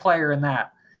multiplayer in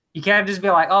that. You can't just be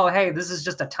like, oh, hey, this is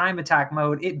just a time attack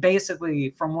mode. It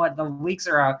basically, from what the leaks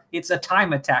are out, it's a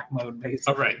time attack mode,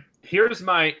 basically. All right. Here's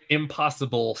my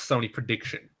impossible Sony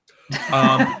prediction.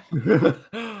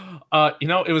 You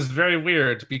know, it was very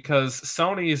weird because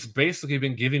Sony's basically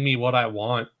been giving me what I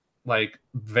want, like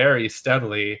very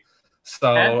steadily.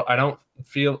 So And- I don't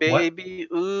feel what? Baby,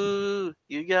 ooh,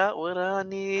 you got what I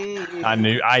need.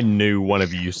 I knew one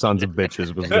of you sons of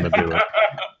bitches was gonna do it.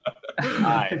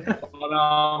 But,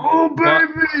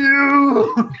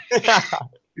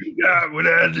 you got what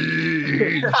I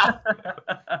need.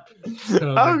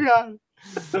 Oh god.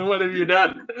 What have you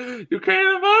done? You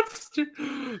can't monster.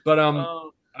 But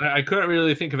I couldn't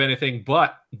really think of anything.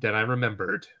 But then I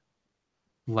remembered.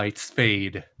 Lights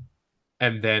fade,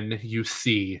 and then you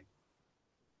see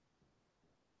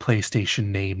PlayStation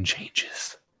name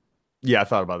changes. Yeah, I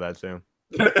thought about that too.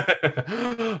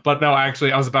 But no,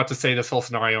 actually, I was about to say this whole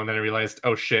scenario, and then I realized,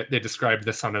 oh shit, they described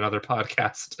this on another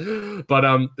podcast.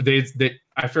 But they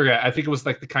I forget. I think it was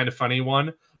like the Kind of Funny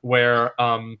one where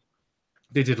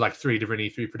they did like 3 different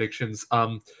E3 predictions.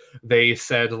 They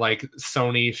said like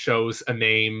Sony shows a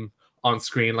name on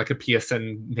screen, like a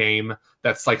PSN name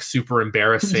that's like super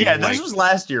embarrassing. Yeah, this like, was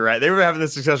last year, right? They were having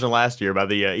this discussion last year about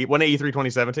the one E3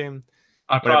 2017.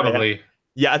 probably.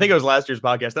 Yeah, I think it was last year's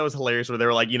podcast. That was hilarious. Where they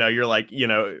were like, you're like,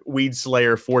 Weed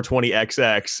Slayer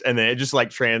 420XX, and then it just like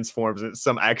transforms. It's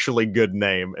some actually good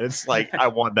name. It's like I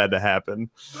want that to happen.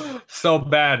 So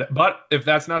bad. But if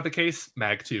that's not the case,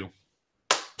 Mag 2.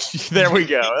 There we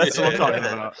go. That's what I'm talking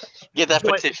about. Get that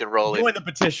petition rolling. Join the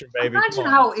petition, baby. Imagine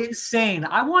how insane.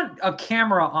 I want a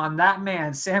camera on that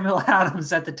man, Samuel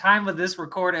Adams, at the time of this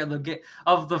recording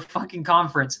of the fucking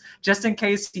conference, just in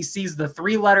case he sees the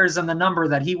 3 letters and the number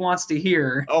that he wants to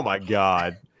hear. Oh my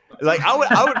god! Like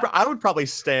I would probably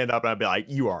stand up and I'd be like,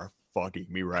 "You are fucking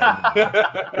me right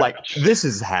now." Like, this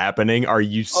is happening. Are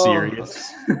you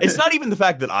serious? It's not even the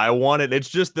fact that I want it. It's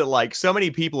just that like so many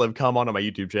people have come onto my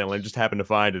YouTube channel and just happen to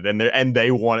find it, and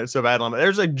they want it so bad.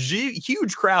 There's a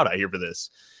huge crowd out here for this.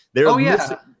 They're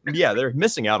they're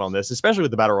missing out on this, especially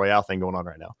with the battle royale thing going on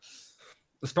right now.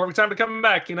 It's perfect time to come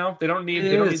back. They don't need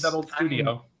that old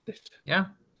studio. Yeah.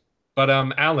 But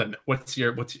Alan, what's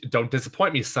don't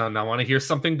disappoint me, son. I want to hear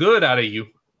something good out of you.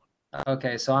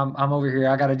 Okay, so I'm over here.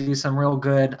 I got to do some real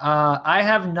good. I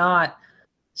have not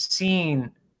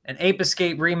seen an Ape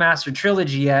Escape remastered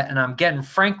trilogy yet, and I'm getting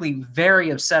frankly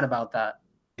very upset about that.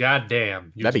 God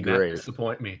damn, that'd be great.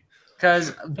 Disappoint me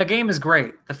because the game is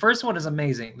great. The first one is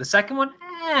amazing. The second one,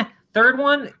 third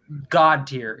one, god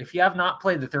tier. If you have not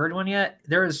played the third one yet,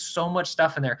 there is so much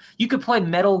stuff in there. You could play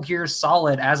Metal Gear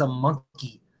Solid as a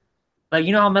monkey. Like,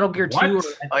 you know how Metal Gear 2...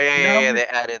 Oh, yeah, they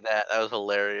added that. That was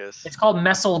hilarious. It's called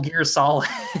Metal Gear Solid.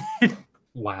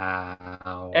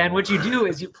 Wow. And what you do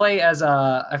is you play as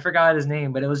I forgot his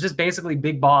name, but it was just basically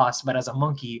Big Boss, but as a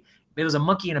monkey. It was a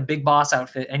monkey in a Big Boss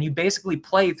outfit, and you basically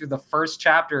play through the first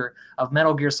chapter of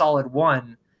Metal Gear Solid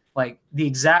 1, like, the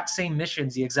exact same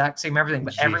missions, the exact same everything,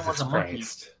 but everyone's a monkey.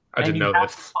 I didn't know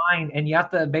this. And you have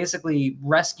to basically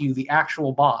rescue the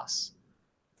actual boss.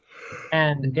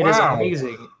 And it is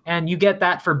amazing. And you get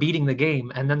that for beating the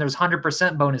game. And then there's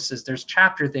 100% bonuses. There's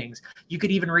chapter things. You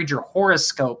could even read your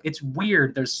horoscope. It's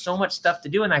weird. There's so much stuff to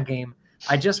do in that game.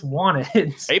 I just want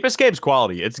it. Ape Escape's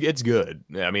quality. It's good.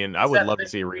 I mean, I would love to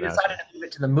see a remaster. They decided to move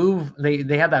it to the Move.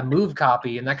 They had that Move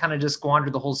copy, and that kind of just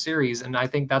squandered the whole series. And I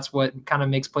think that's what kind of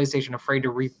makes PlayStation afraid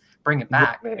to bring it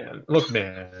back. Look,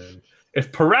 man.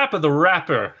 If Parappa the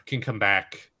Rapper can come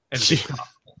back and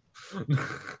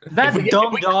that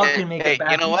dumb dog can make it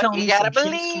back. You know what? You gotta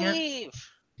believe.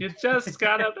 You just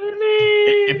gotta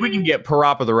believe. If we can get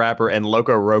Parappa the Rapper and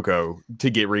Loco Roco to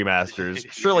get remasters,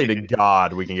 surely to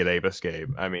God we can get Ape Escape.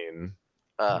 I mean,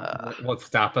 what's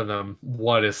stopping them?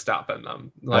 What is stopping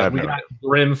them? Like, we got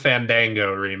Grim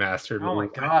Fandango remastered. Oh my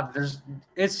God,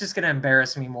 it's just gonna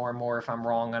embarrass me more and more if I'm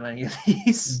wrong on any of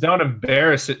these. Don't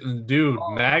embarrass it, dude.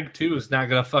 Mag 2 is not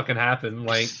gonna fucking happen.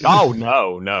 Like, oh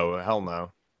no, hell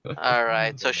no. All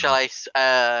right, so shall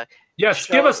I? Yes,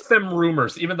 give us them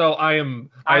rumors. Even though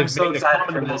I've so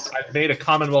excited for this. I've made a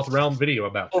Commonwealth Realm video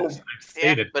about this. I've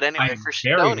stated, but anyway, I'm for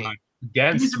very Stoney, much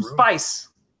against give me some spice.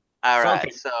 All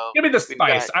right, so give me the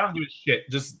spice. I don't do shit.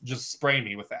 Just spray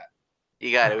me with that.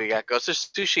 You got it. We got Ghost of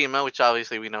Tsushima, which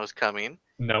obviously we know is coming.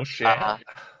 No shit.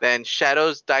 Then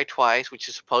Shadows Die Twice, which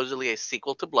is supposedly a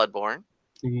sequel to Bloodborne.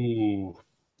 Ooh,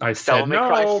 I said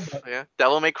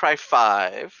Devil May Cry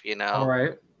 5. You know. All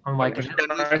right. I'm like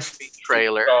Shenmue 3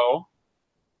 trailer.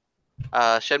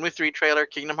 Shenmue 3 trailer,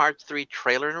 Kingdom Hearts 3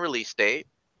 trailer and release date.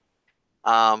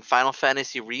 Final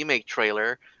Fantasy remake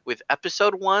trailer with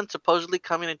episode 1 supposedly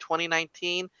coming in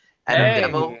 2019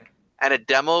 and a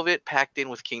demo of it packed in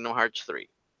with Kingdom Hearts 3.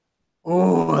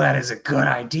 Oh, that is a good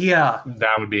idea.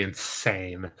 That would be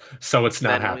insane. So it's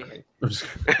not happening.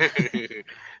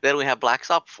 Then we have Black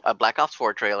Ops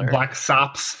 4 trailer. Black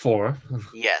Ops 4.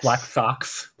 Yes. Black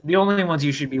Socks. The only ones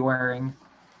you should be wearing.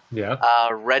 Yeah.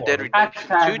 Red Dead Redemption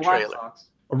 2 trailer.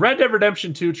 Red Dead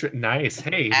Redemption 2 nice.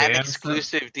 Hey, and man.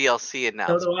 exclusive DLC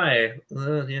announcement. So do I.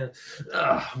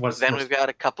 Yeah. Then we've got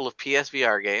a couple of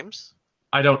PSVR games.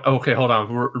 Okay, hold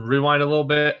on. Rewind a little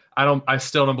bit. I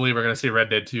still don't believe we're going to see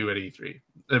Red Dead 2 at E3.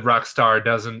 If Rockstar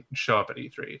doesn't show up at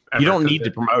E3. You don't need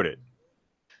to promote it.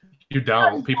 You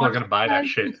don't. People are going to buy that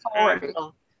shit.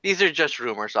 These are just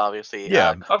rumors, obviously.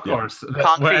 Yeah, of course.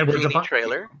 Concrete Genie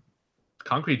trailer.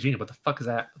 Concrete Genie. What the fuck is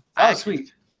that? Oh,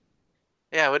 sweet.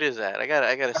 Yeah, what is that? I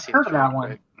gotta see. I've heard of that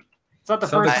one. It's not the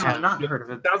first time I've not heard of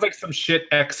it. Sounds like some shit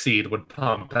Xseed would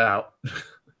pump out.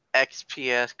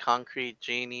 XPS Concrete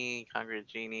Genie.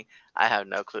 I have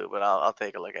no clue, but I'll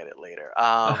take a look at it later.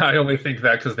 I only think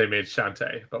that because they made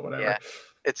Shantae, but whatever. Yeah,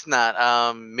 it's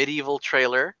not. Medieval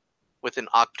trailer. with an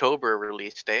October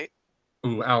release date.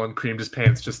 Ooh, Alan creamed his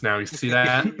pants just now. You see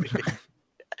that?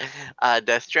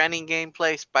 Death Stranding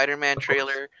gameplay, Spider-Man Of course.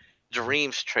 trailer,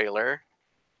 Dreams trailer.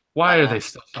 Why are they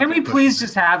still? Can we fucking please pushing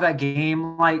just have that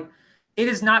game? Like, it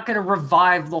is not going to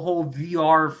revive the whole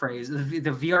VR phrase, the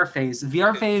VR phase. The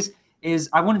VR phase is,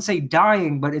 I wouldn't say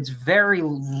dying, but it's very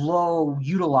low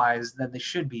utilized that they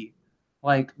should be.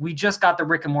 Like, we just got the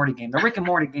Rick and Morty game. The Rick and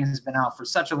Morty game has been out for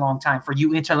such a long time for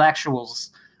you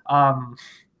intellectuals. Wow.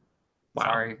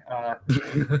 Sorry,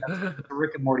 the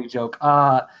Rick and Morty joke.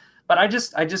 But I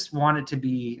just want it to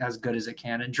be as good as it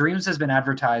can. And Dreams has been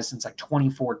advertised since like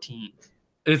 2014.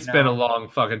 It's been a long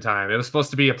fucking time. It was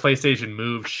supposed to be a PlayStation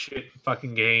Move shit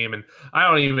fucking game, and I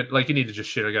don't even like. You need to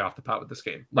just shit or get off the pot with this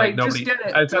game. Like nobody.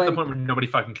 It's at the point where nobody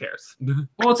fucking cares.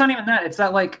 Well, it's not even that. It's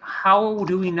that like, how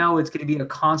do we know it's going to be a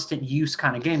constant use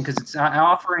kind of game? Because it's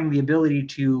offering the ability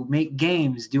to make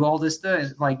games, do all this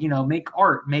stuff, like make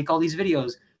art, make all these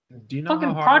videos. Do you know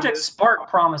fucking how Project Spark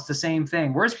promised the same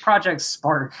thing. Where's Project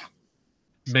Spark?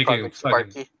 Making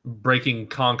fucking breaking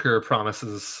conquer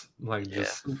promises like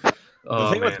just.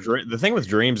 The thing with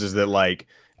Dreams is that like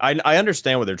I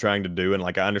understand what they're trying to do, and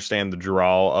like I understand the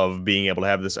draw of being able to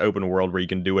have this open world where you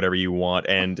can do whatever you want,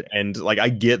 and like I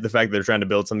get the fact that they're trying to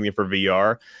build something for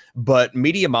VR, but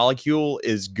Media Molecule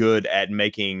is good at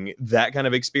making that kind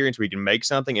of experience where you can make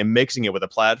something and mixing it with a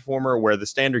platformer where the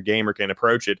standard gamer can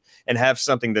approach it and have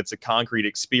something that's a concrete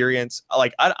experience.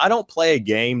 Like I don't play a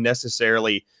game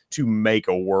necessarily to make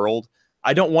a world.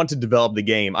 I don't want to develop the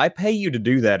game. I pay you to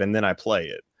do that, and then I play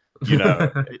it.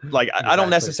 Like Exactly. I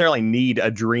don't necessarily need a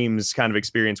Dreams kind of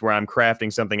experience where I'm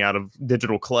crafting something out of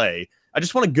digital clay. I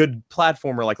just want a good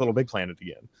platformer like Little Big Planet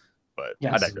again. But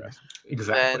Yes. I digress.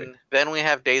 Exactly. Then we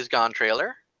have Days Gone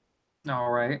trailer.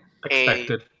 All right.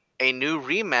 Expected. A new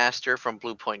remaster from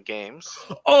Blue Point Games.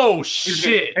 Oh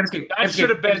shit! Escape. That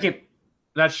should have been.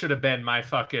 That should have been my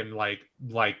fucking like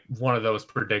one of those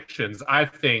predictions. I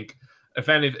think if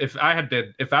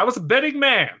I was a betting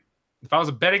man,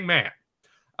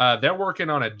 they're working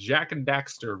on a Jack and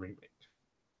Daxter remake.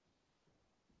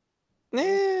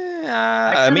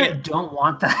 I mean, don't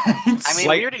want that. I mean,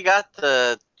 we already got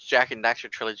the Jack and Daxter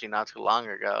trilogy not too long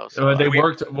ago. So they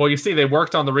worked. Well, you see, they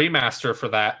worked on the remaster for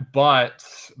that, but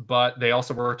they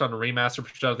also worked on the remaster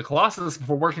for Shadow of the Colossus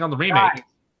before working on the remake.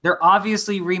 They're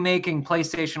obviously remaking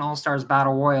PlayStation All-Stars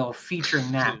Battle Royale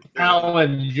featuring that.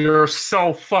 Alan, you're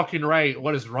so fucking right.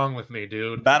 What is wrong with me,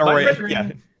 dude? Battle Royale.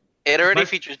 Yeah. It already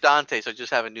features Dante, so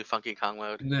just have a new Funky Kong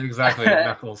mode. Exactly.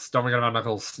 Knuckles. Don't forget about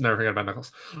Knuckles. Never forget about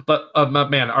Knuckles. But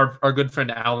man, our good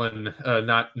friend Alan,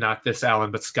 not this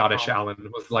Alan, but Scottish Alan,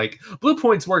 was like, Blue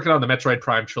Point's working on the Metroid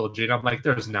Prime trilogy, and I'm like,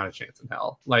 there's not a chance in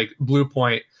hell. Like, Blue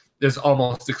Point is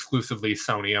almost exclusively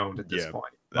Sony owned at this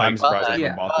point. I'm surprised.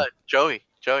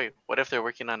 Joey, what if they're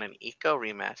working on an Eco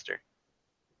remaster?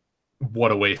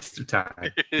 What a waste of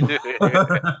time.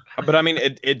 But I mean,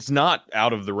 it's not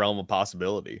out of the realm of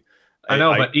possibility. I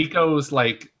know, but Eco's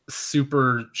like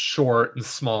super short and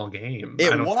small game.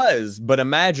 It was, but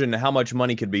imagine how much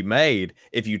money could be made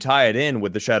if you tie it in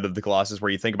with the Shadow of the Colossus, where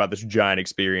you think about this giant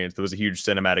experience that was a huge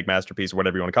cinematic masterpiece or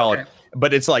whatever you want to call it.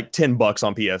 But it's like $10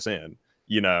 on PSN,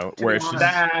 where it's just,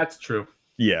 that's true.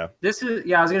 Yeah. I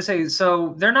was gonna say,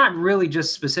 so they're not really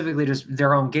just specifically just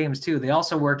their own games too. They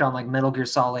also worked on like Metal Gear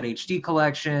Solid HD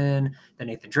Collection, the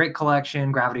Nathan Drake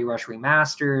Collection, Gravity Rush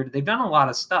Remastered. They've done a lot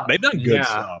of stuff. They've done good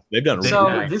stuff. They've done really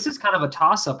nice. This is kind of a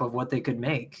toss-up of what they could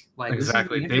make. Like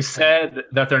exactly. They said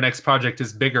that their next project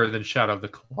is bigger than Shadow of the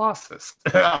Colossus.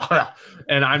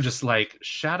 And I'm just like,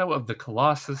 Shadow of the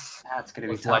Colossus. That's gonna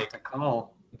be tough to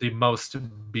call. The most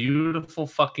beautiful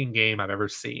fucking game I've ever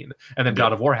seen. And then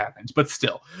God of War happened, but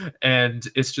still. And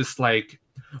it's just like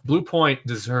Blue Point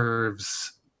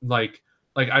deserves like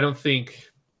I don't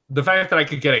think the fact that I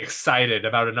could get excited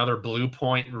about another Blue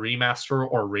Point remaster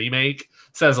or remake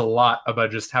says a lot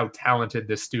about just how talented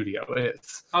this studio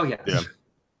is. Oh yeah.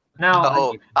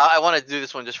 Now I want to do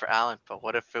this one just for Alan, but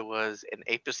what if it was an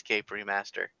Ape Escape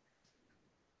remaster?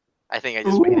 I think I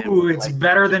just made it. It's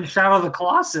better than Shadow of the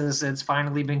Colossus. It's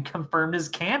finally been confirmed as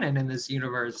canon in this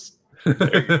universe. But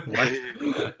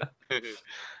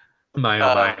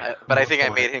I think I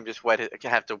made him just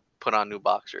have to put on new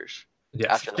boxers.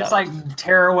 Yes. Just like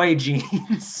tearaway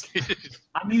jeans.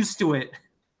 I'm used to it.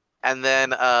 And then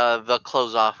they'll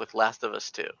close off with Last of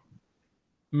Us 2.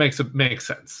 Makes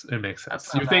sense. It makes sense.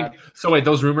 That's not You think so? Wait,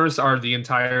 those rumors are the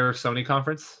entire Sony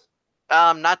conference?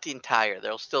 Not the entire.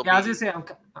 There'll still be. I was gonna say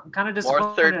I'm kind of disappointed.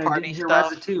 More third-party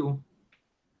stuff.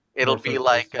 It'll be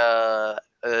like an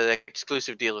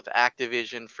exclusive deal with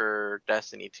Activision for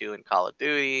Destiny 2 and Call of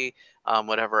Duty.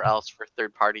 Whatever else for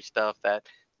third-party stuff that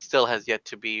still has yet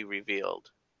to be revealed.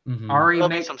 Mhm. Ari, There'll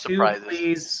be make some 2, surprises.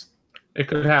 please. It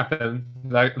could happen.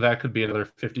 That could be another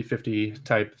 50-50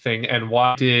 type thing. And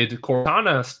why did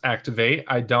Cortana activate?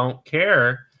 I don't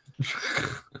care.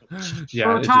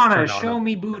 Yeah, it just Cortana, turned on. show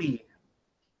me booty.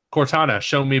 Cortana,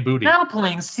 show me booty. Now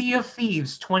playing Sea of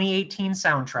Thieves 2018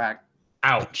 soundtrack.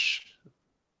 Ouch.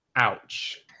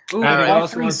 Ouch. Ooh, All right. all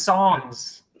else 3 wants-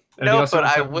 songs. Anything No, else you but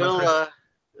want to I talk about, Chris? will.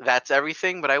 That's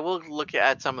everything. But I will look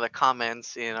at some of the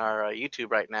comments in our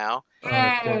YouTube right now.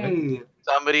 Yay!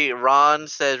 Ron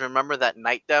says, "Remember that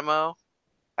night demo?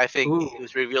 I think Ooh. it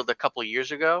was revealed a couple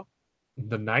years ago.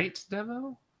 The night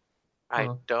demo? I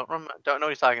Oh. don't know what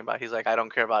he's talking about. He's like, I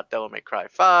don't care about Devil May Cry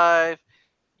 5.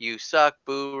 You suck,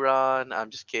 boo, Ron. I'm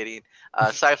just kidding.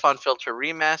 Siphon Filter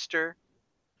remaster.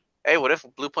 Hey, what if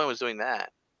Bluepoint was doing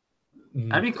that?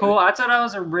 That'd be cool. That's what I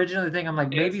was originally thinking. I'm like,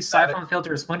 maybe Is that Siphon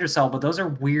Filter or Splinter Cell, but those are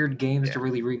weird games to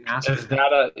really Is remaster.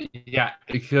 that yeah,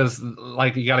 because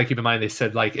like you gotta keep in mind they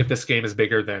said like if this game is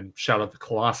bigger than Shadow of the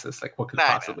Colossus, like what could it Nah,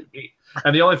 possibly be?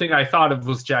 And the only thing I thought of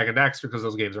was Jagged X because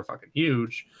those games are fucking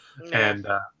huge. And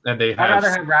they I'd rather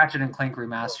have have Ratchet and Clank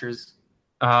remasters.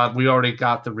 we already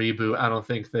got the reboot. I don't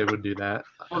think they would do that.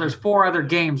 Well, there's 4 other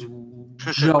games,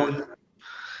 Joey.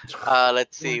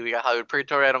 Let's see. We got Hollywood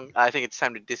Purgatory. I think it's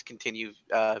time to discontinue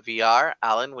VR.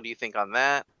 Alan, what do you think on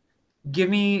that?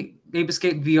 Give me Ape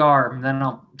Escape VR, and then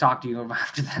I'll talk to you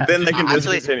after that. Then they can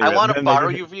Actually, discontinue I it. want to Then they borrow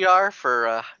can- you VR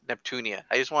for Neptunia.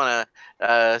 I just want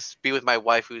to be with my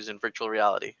wife who's in virtual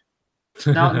reality.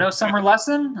 No summer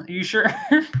lesson? Are you sure?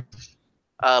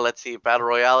 Let's see. Battle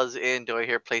Royale is in. Do I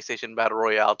hear PlayStation Battle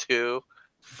Royale 2?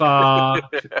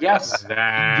 Fuck Yes, you do.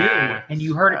 that. And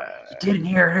you heard it. You didn't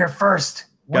hear it here first.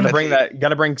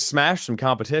 Gotta bring Smash some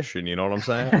competition. You know what I'm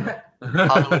saying?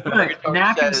 Hollywood Look, Purgatory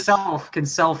Knack says- himself can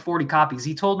sell 40 copies.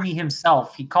 He told me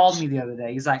himself. He called me the other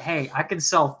day. He's like, hey, I can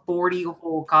sell 40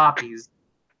 whole copies.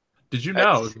 Did you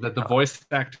know that the voice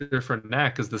actor for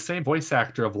Knack is the same voice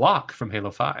actor of Locke from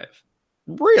Halo 5?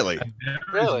 Really? And there's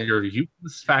Really? your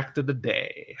useless fact of the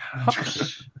day.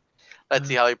 Let's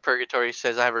see. Hollywood Purgatory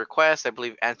says, I have a request. I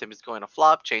believe Anthem is going to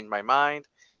flop. Change my mind.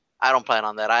 I don't plan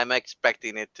on that. I'm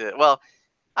expecting it to. Well,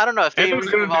 I don't know if they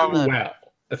Anthem's remove all gonna do the. well.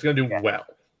 It's gonna do well.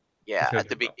 Yeah, It's gonna at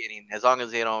the do well. beginning, as long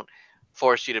as they don't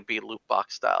force you to beat loot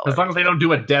box style. As long as they don't do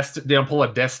they don't pull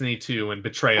a Destiny 2 and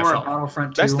betray us Or a all.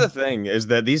 Battlefront 2. That's the thing, is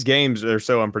that these games are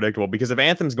so unpredictable, because if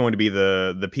Anthem's going to be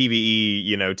the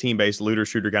PvE, team-based looter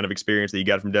shooter kind of experience that you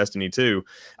got from Destiny 2,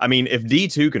 I mean, if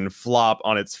D2 can flop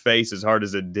on its face as hard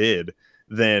as it did,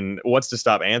 then what's to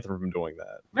stop Anthem from doing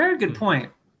that? Very good point.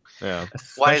 Yeah.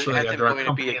 Why is Especially Anthem under a going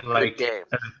to be a company good like game?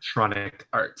 Electronic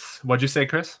Arts. What'd you say,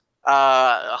 Chris?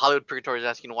 Hollywood Purgatory is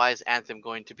asking, why is Anthem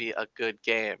going to be a good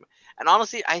game? And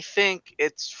honestly, I think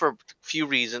it's for a few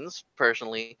reasons.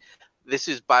 Personally, this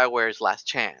is BioWare's last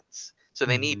chance, so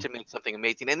they need to make something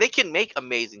amazing, and they can make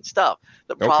amazing stuff.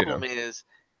 The problem is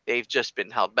they've just been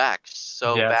held back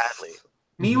so badly.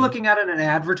 Me looking at it in an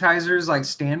advertiser's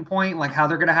standpoint, like how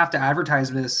they're going to have to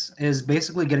advertise this is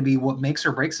basically going to be what makes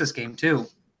or breaks this game too.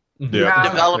 Yeah.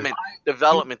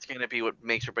 Development's going to be what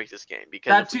makes or breaks this game,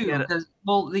 because That too, because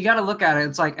you got to look at it.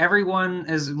 It's like everyone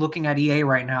is looking at EA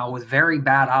right now with very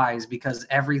bad eyes because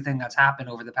everything that's happened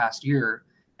over the past year.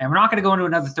 And we're not going to go into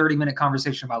another 30-minute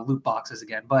conversation about loot boxes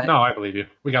again. But No, I believe you.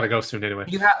 We got to go soon anyway.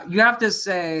 you have to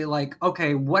say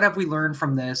okay, what have we learned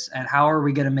from this, and how are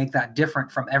we going to make that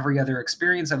different from every other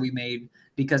experience that we made?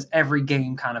 Because every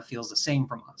game kind of feels the same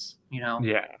from us.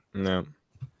 Yeah. No.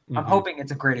 I'm hoping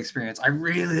it's a great experience. I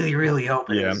really, really hope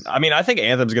it is. I mean, I think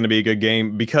Anthem's going to be a good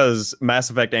game because Mass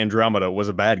Effect Andromeda was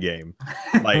a bad game.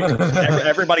 Like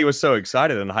everybody was so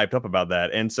excited and hyped up about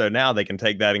that, and so now they can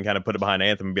take that and kind of put it behind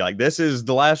Anthem and be like, "This is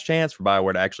the last chance for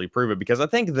BioWare to actually prove it." Because I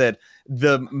think that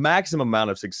the maximum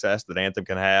amount of success that Anthem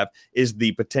can have is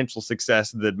the potential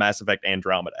success that Mass Effect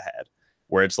Andromeda had,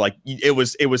 where it's like it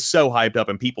was so hyped up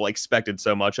and people expected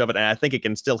so much of it, and I think it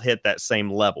can still hit that same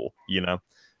level,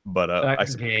 But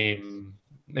that game,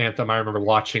 Anthem, I remember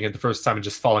watching it the first time and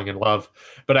just falling in love.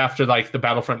 But after the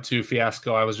Battlefront 2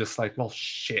 fiasco, I was just like, well,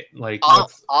 shit.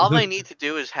 All they need to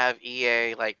do is have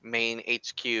EA main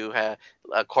HQ,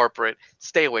 a corporate,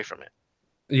 stay away from it.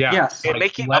 Yeah. Yes. And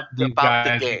make it let about these the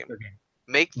guys game. make their game.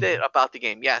 Make it about the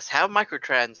game. Yes, have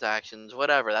microtransactions,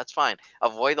 whatever. That's fine.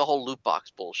 Avoid the whole loot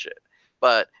box bullshit,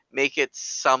 but make it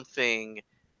something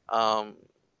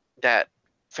that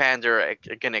fans are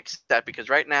gonna accept. Because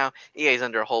right now EA is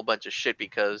under a whole bunch of shit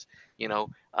because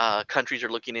countries are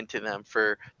looking into them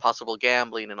for possible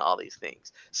gambling and all these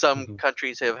things. Some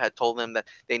countries have had told them that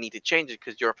they need to change it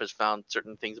because Europe has found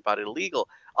certain things about it illegal.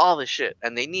 All this shit,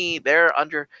 and they're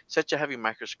under such a heavy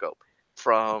microscope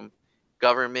from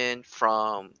government,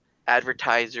 from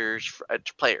advertisers,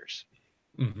 to players,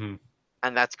 Mm-hmm.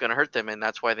 and that's going to hurt them, and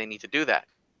that's why they need to do that.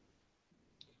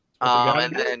 What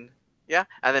we got?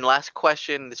 And then last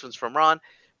question. This one's from Ron.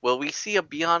 Will we see a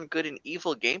Beyond Good and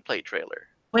Evil gameplay trailer?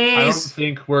 I don't Please.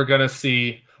 think we're gonna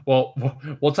see. Well,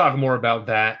 we'll talk more about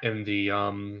that in the.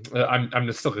 I'm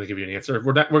just still gonna give you an answer.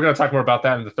 We're gonna talk more about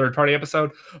that in the third party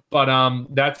episode. But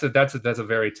that's a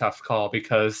very tough call,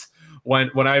 because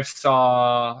when I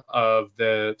saw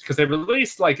because they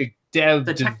released like a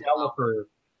The developer.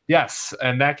 Yes,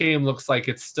 and that game looks like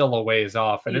it's still a ways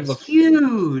off, and it It's looks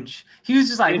huge. He was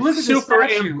just like, It's look at this super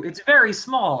statue. It's very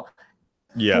small.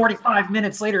 Yeah. 45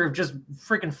 minutes later of just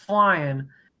freaking flying.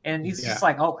 And he's just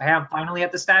like, oh, hey, I'm finally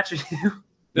at the statue. No,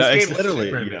 This it's game is literally,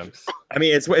 super you know, ambitious. I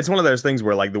mean, it's one of those things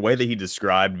where, like, the way that he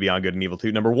described Beyond Good and Evil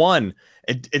 2, number one,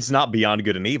 it's not Beyond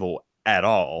Good and Evil at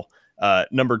all.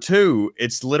 Number two,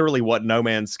 it's literally what No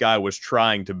Man's Sky was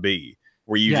trying to be,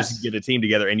 where you just get a team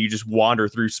together and you just wander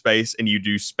through space and you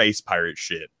do space pirate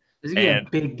shit. This is gonna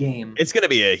be a big game. It's going to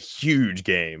be a huge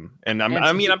game, and I'm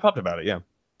pumped about it. Yeah.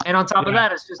 And on top of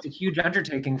that, it's just a huge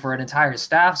undertaking for an entire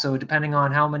staff. So depending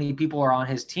on how many people are on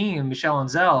his team, Michel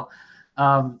Ancel,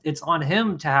 it's on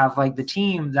him to have like the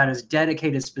team that is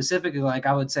dedicated specifically, like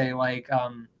I would say, like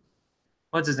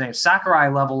what's his name, Sakurai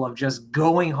level of just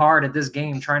going hard at this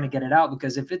game, trying to get it out.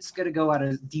 Because if it's going to go at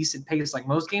a decent pace like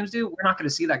most games do, we're not going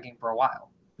to see that game for a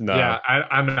while. No. Yeah,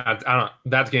 I'm not. I don't.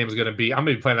 That game's gonna be. I'm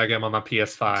gonna be playing that game on my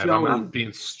PS5. I'm not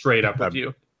being straight up with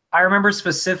you. I remember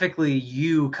specifically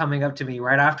you coming up to me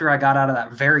right after I got out of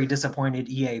that very disappointed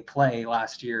EA Play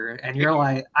last year, and you're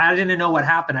like, I didn't know what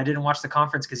happened. I didn't watch the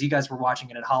conference because you guys were watching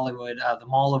it at Hollywood, the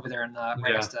mall over there in the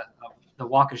right next to the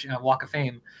Walk of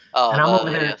Fame. Oh, and I'm over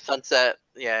here. Sunset.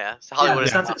 Yeah. It's Hollywood.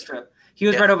 The Sunset Strip. He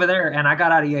was right over there, and I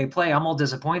got out of EA Play. I'm all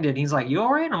disappointed. He's like, "You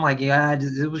all right?" I'm like, "Yeah,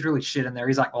 it was really shit in there."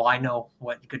 He's like, "Well, I know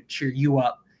what could cheer you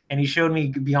up," and he showed me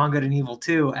Beyond Good and Evil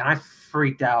 2, and I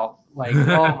freaked out. Like,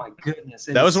 oh my goodness!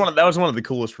 That was one of the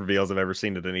coolest reveals I've ever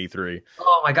seen at an E3.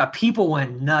 Oh my god, people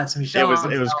went nuts. Michelle,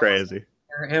 it was crazy.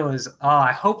 It was. Oh,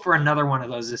 I hope for another one of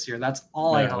those this year. That's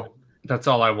all I hope. That's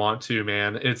all I want to,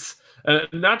 man. It's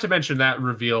not to mention that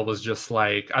reveal was just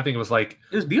like, I think it was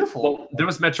beautiful. Well, there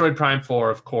was Metroid Prime 4,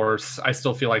 of course. I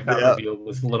still feel like that reveal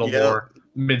was a little more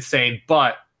insane,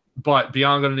 but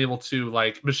Beyond Good and Evil 2,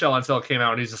 like Michel Ancel came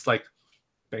out and he's just like,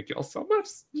 thank you all so much.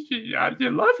 I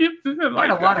love you. I had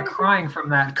a lot of crying from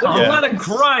that conference. A lot of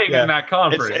crying in that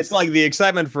conference. It's like the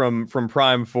excitement from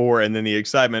Prime 4 and then the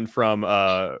excitement from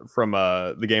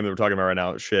the game that we're talking about right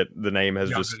now. Shit, the name has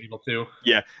just Evil 2.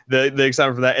 Yeah, the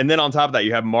excitement for that. And then on top of that,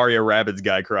 you have Mario Rabbids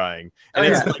guy crying. And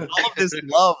it's like all of this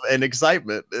love and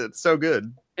excitement. It's so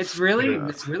good. It's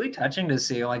really touching to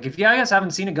see. Like, if you guys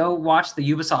haven't seen it, go watch the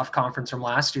Ubisoft conference from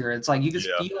last year. It's like you just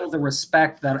feel the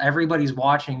respect that everybody's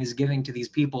watching is giving to these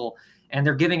people, and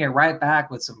they're giving it right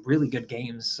back with some really good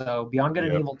games. So Beyond Good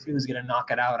and Evil 2 is going to knock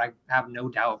it out. I have no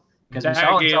doubt. Because just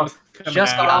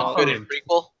off of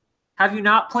prequel. Have you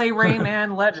not played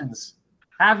Rayman Legends?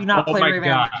 Have you not played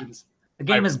Rayman Legends? The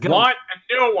game is good. I want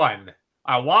a new one.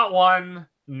 I want one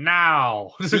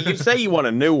now. So you say you want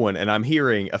a new one, and I'm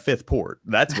hearing a fifth port.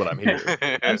 That's what I'm hearing.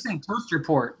 I'm saying toaster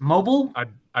port. Mobile?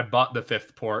 I bought the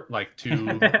fifth port like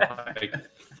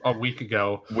a week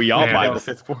ago. We all buy the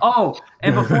fifth port. Oh,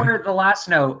 and before the last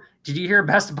note, did you hear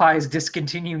Best Buy is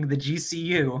discontinuing the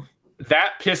GCU?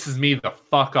 That pisses me the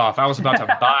fuck off. I was about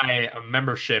to buy a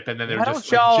membership, and then they were just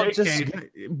like, just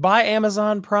buy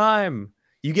Amazon Prime.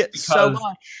 You get so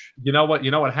much. You know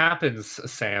what happens,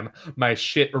 Sam? My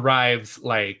shit arrives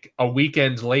like a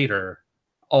weekend later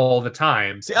all the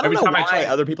time. See, I don't know why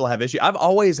other people have issues. I've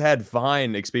always had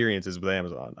fine experiences with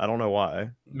Amazon. I don't know why.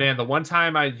 Man, the one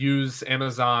time I use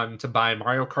Amazon to buy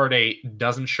Mario Kart 8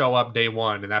 doesn't show up day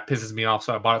one, and that pisses me off.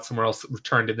 So I bought it somewhere else,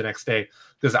 returned it the next day,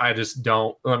 because I just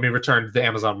don't. Let me return the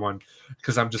Amazon one,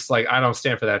 because I'm just like, I don't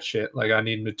stand for that shit. Like, I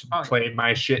need to play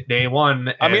my shit day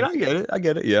one. I mean, I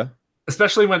get it. Yeah.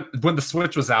 Especially when the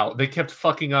Switch was out, they kept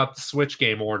fucking up Switch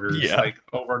game orders like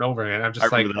over and over again. I'm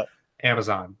just like,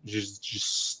 Amazon, just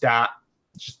stop.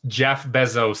 Just Jeff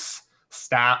Bezos,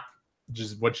 stop.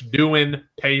 Just what you're doing.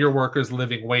 Pay your workers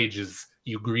living wages,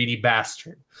 you greedy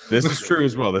bastard. This is true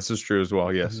as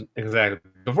well. Yes, exactly.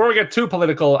 Before we get too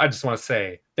political, I just want to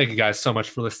say thank you guys so much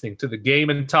for listening to the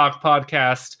Game and Talk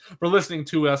podcast, for listening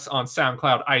to us on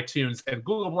SoundCloud, iTunes, and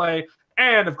Google Play.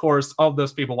 And, of course, all of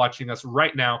those people watching us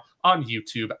right now on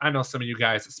YouTube. I know some of you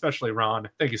guys, especially Ron.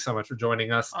 Thank you so much for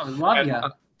joining us. I love you.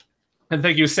 And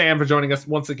thank you, Sam, for joining us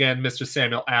once again, Mr.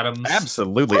 Samuel Adams.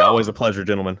 Absolutely. Always a pleasure,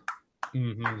 gentlemen.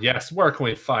 Yes. Where can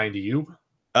we find you?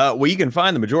 Well, you can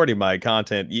find the majority of my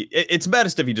content. It's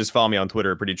best if you just follow me on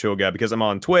Twitter, Pretty Chill Guy, because I'm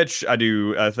on Twitch. I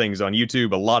do things on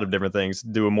YouTube, a lot of different things.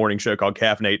 Do a morning show called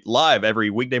Caffeinate live every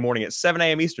weekday morning at 7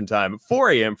 a.m. Eastern time,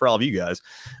 4 a.m. for all of you guys.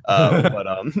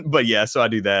 But yeah, so I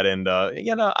do that, and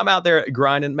I'm out there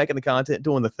grinding, making the content,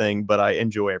 doing the thing, but I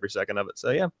enjoy every second of it.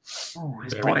 So yeah. Oh,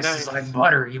 his voice is like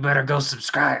butter. You better go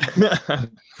subscribe.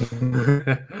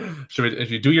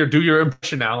 If you do your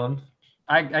impression, Alan?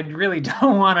 I really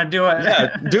don't want to do it.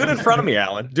 Yeah, do it in front of me,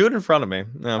 Alan. Do it in front of me.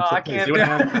 No, I can't do it.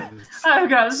 I've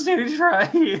got stage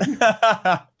fright.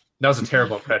 That was a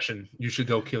terrible impression. You should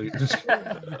go kill you.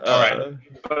 All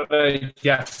right.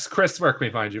 Yes, Chris, where can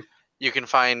we find you? You can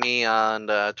find me on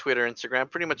Twitter, Instagram,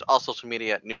 pretty much all social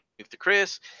media at Nuke the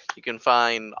Chris. You can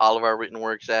find all of our written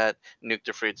works at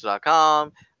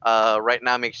nukethefridge.com. Right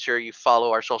now, make sure you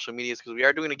follow our social medias because we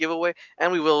are doing a giveaway,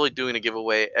 and we will be doing a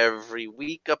giveaway every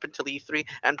week up until E3,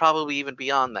 and probably even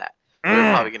beyond that.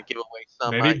 We're probably going to give away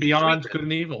some. Maybe beyond Good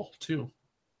and Evil too.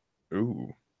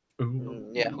 Ooh.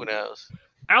 Yeah, who knows?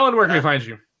 Alan, where can we find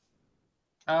you?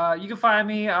 You can find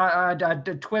me on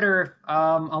Twitter,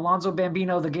 Alonzo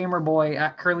Bambino, the Gamer Boy,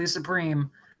 at Curly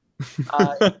Supreme.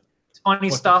 It's funny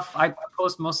stuff. I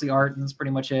post mostly art, and that's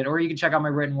pretty much it. Or you can check out my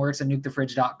written works at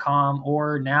nukethefridge.com.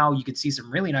 Or now you can see some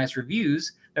really nice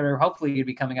reviews that are hopefully going to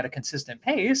be coming at a consistent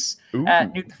pace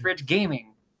at Nuke the Fridge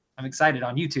Gaming. I'm excited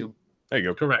on YouTube. There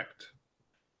you go.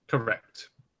 Correct.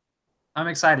 I'm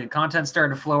excited. Content's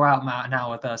starting to flow out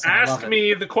now with us. Ask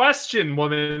me the question,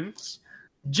 woman.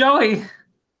 Joey,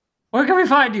 where can we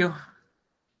find you?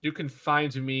 You can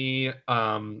find me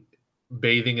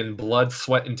bathing in blood,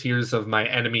 sweat, and tears of my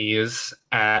enemies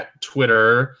at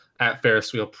Twitter at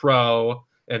Ferris Wheel Pro,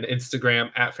 and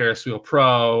Instagram at Ferris Wheel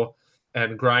Pro,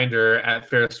 and Grindr at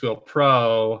Ferris Wheel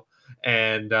Pro,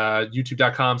 and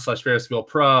youtube.com/Ferris Wheel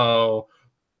Pro.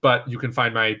 But you can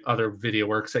find my other video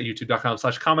works at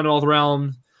youtube.com/Commonwealth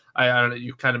Realm. I don't know,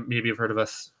 you kind of maybe have heard of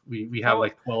us. We have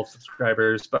like 12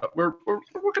 subscribers, but we're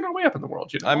working our way up in the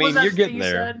world. You know? I mean, you're getting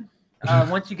there.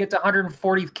 Once you get to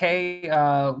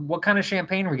 140K, what kind of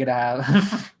champagne are we gonna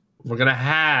have? We're gonna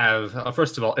have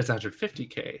first of all, it's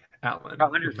 150K, Alan.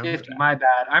 150, my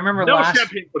bad. I remember no last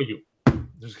champagne for you.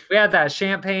 We had that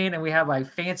champagne, and we had like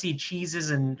fancy cheeses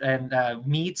and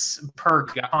meats per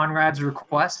Conrad's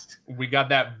request. We got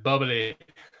that bubbly.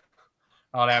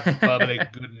 All that bubbly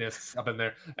goodness up in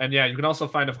there. And yeah, you can also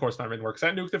find, of course, my written works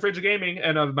at Nuke the Fridge Gaming,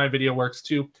 and my video works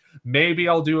too. Maybe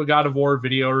I'll do a God of War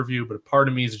video review, but a part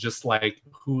of me is just like,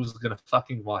 who's gonna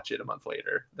fucking watch it a month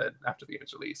later than after the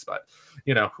game's release? But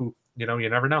you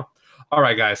never know. All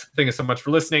right, guys, thank you so much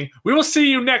for listening. We will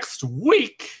see you next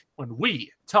week when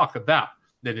we talk about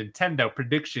the Nintendo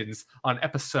predictions on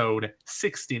episode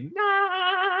 69.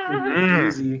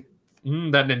 Easy.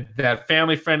 That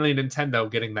family-friendly Nintendo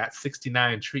getting that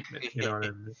 69 treatment. You know what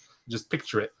I mean? Just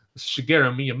picture it.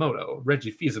 Shigeru Miyamoto, Reggie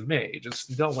Fils-Aimé,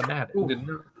 just going at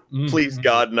it. Please,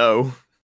 God, no.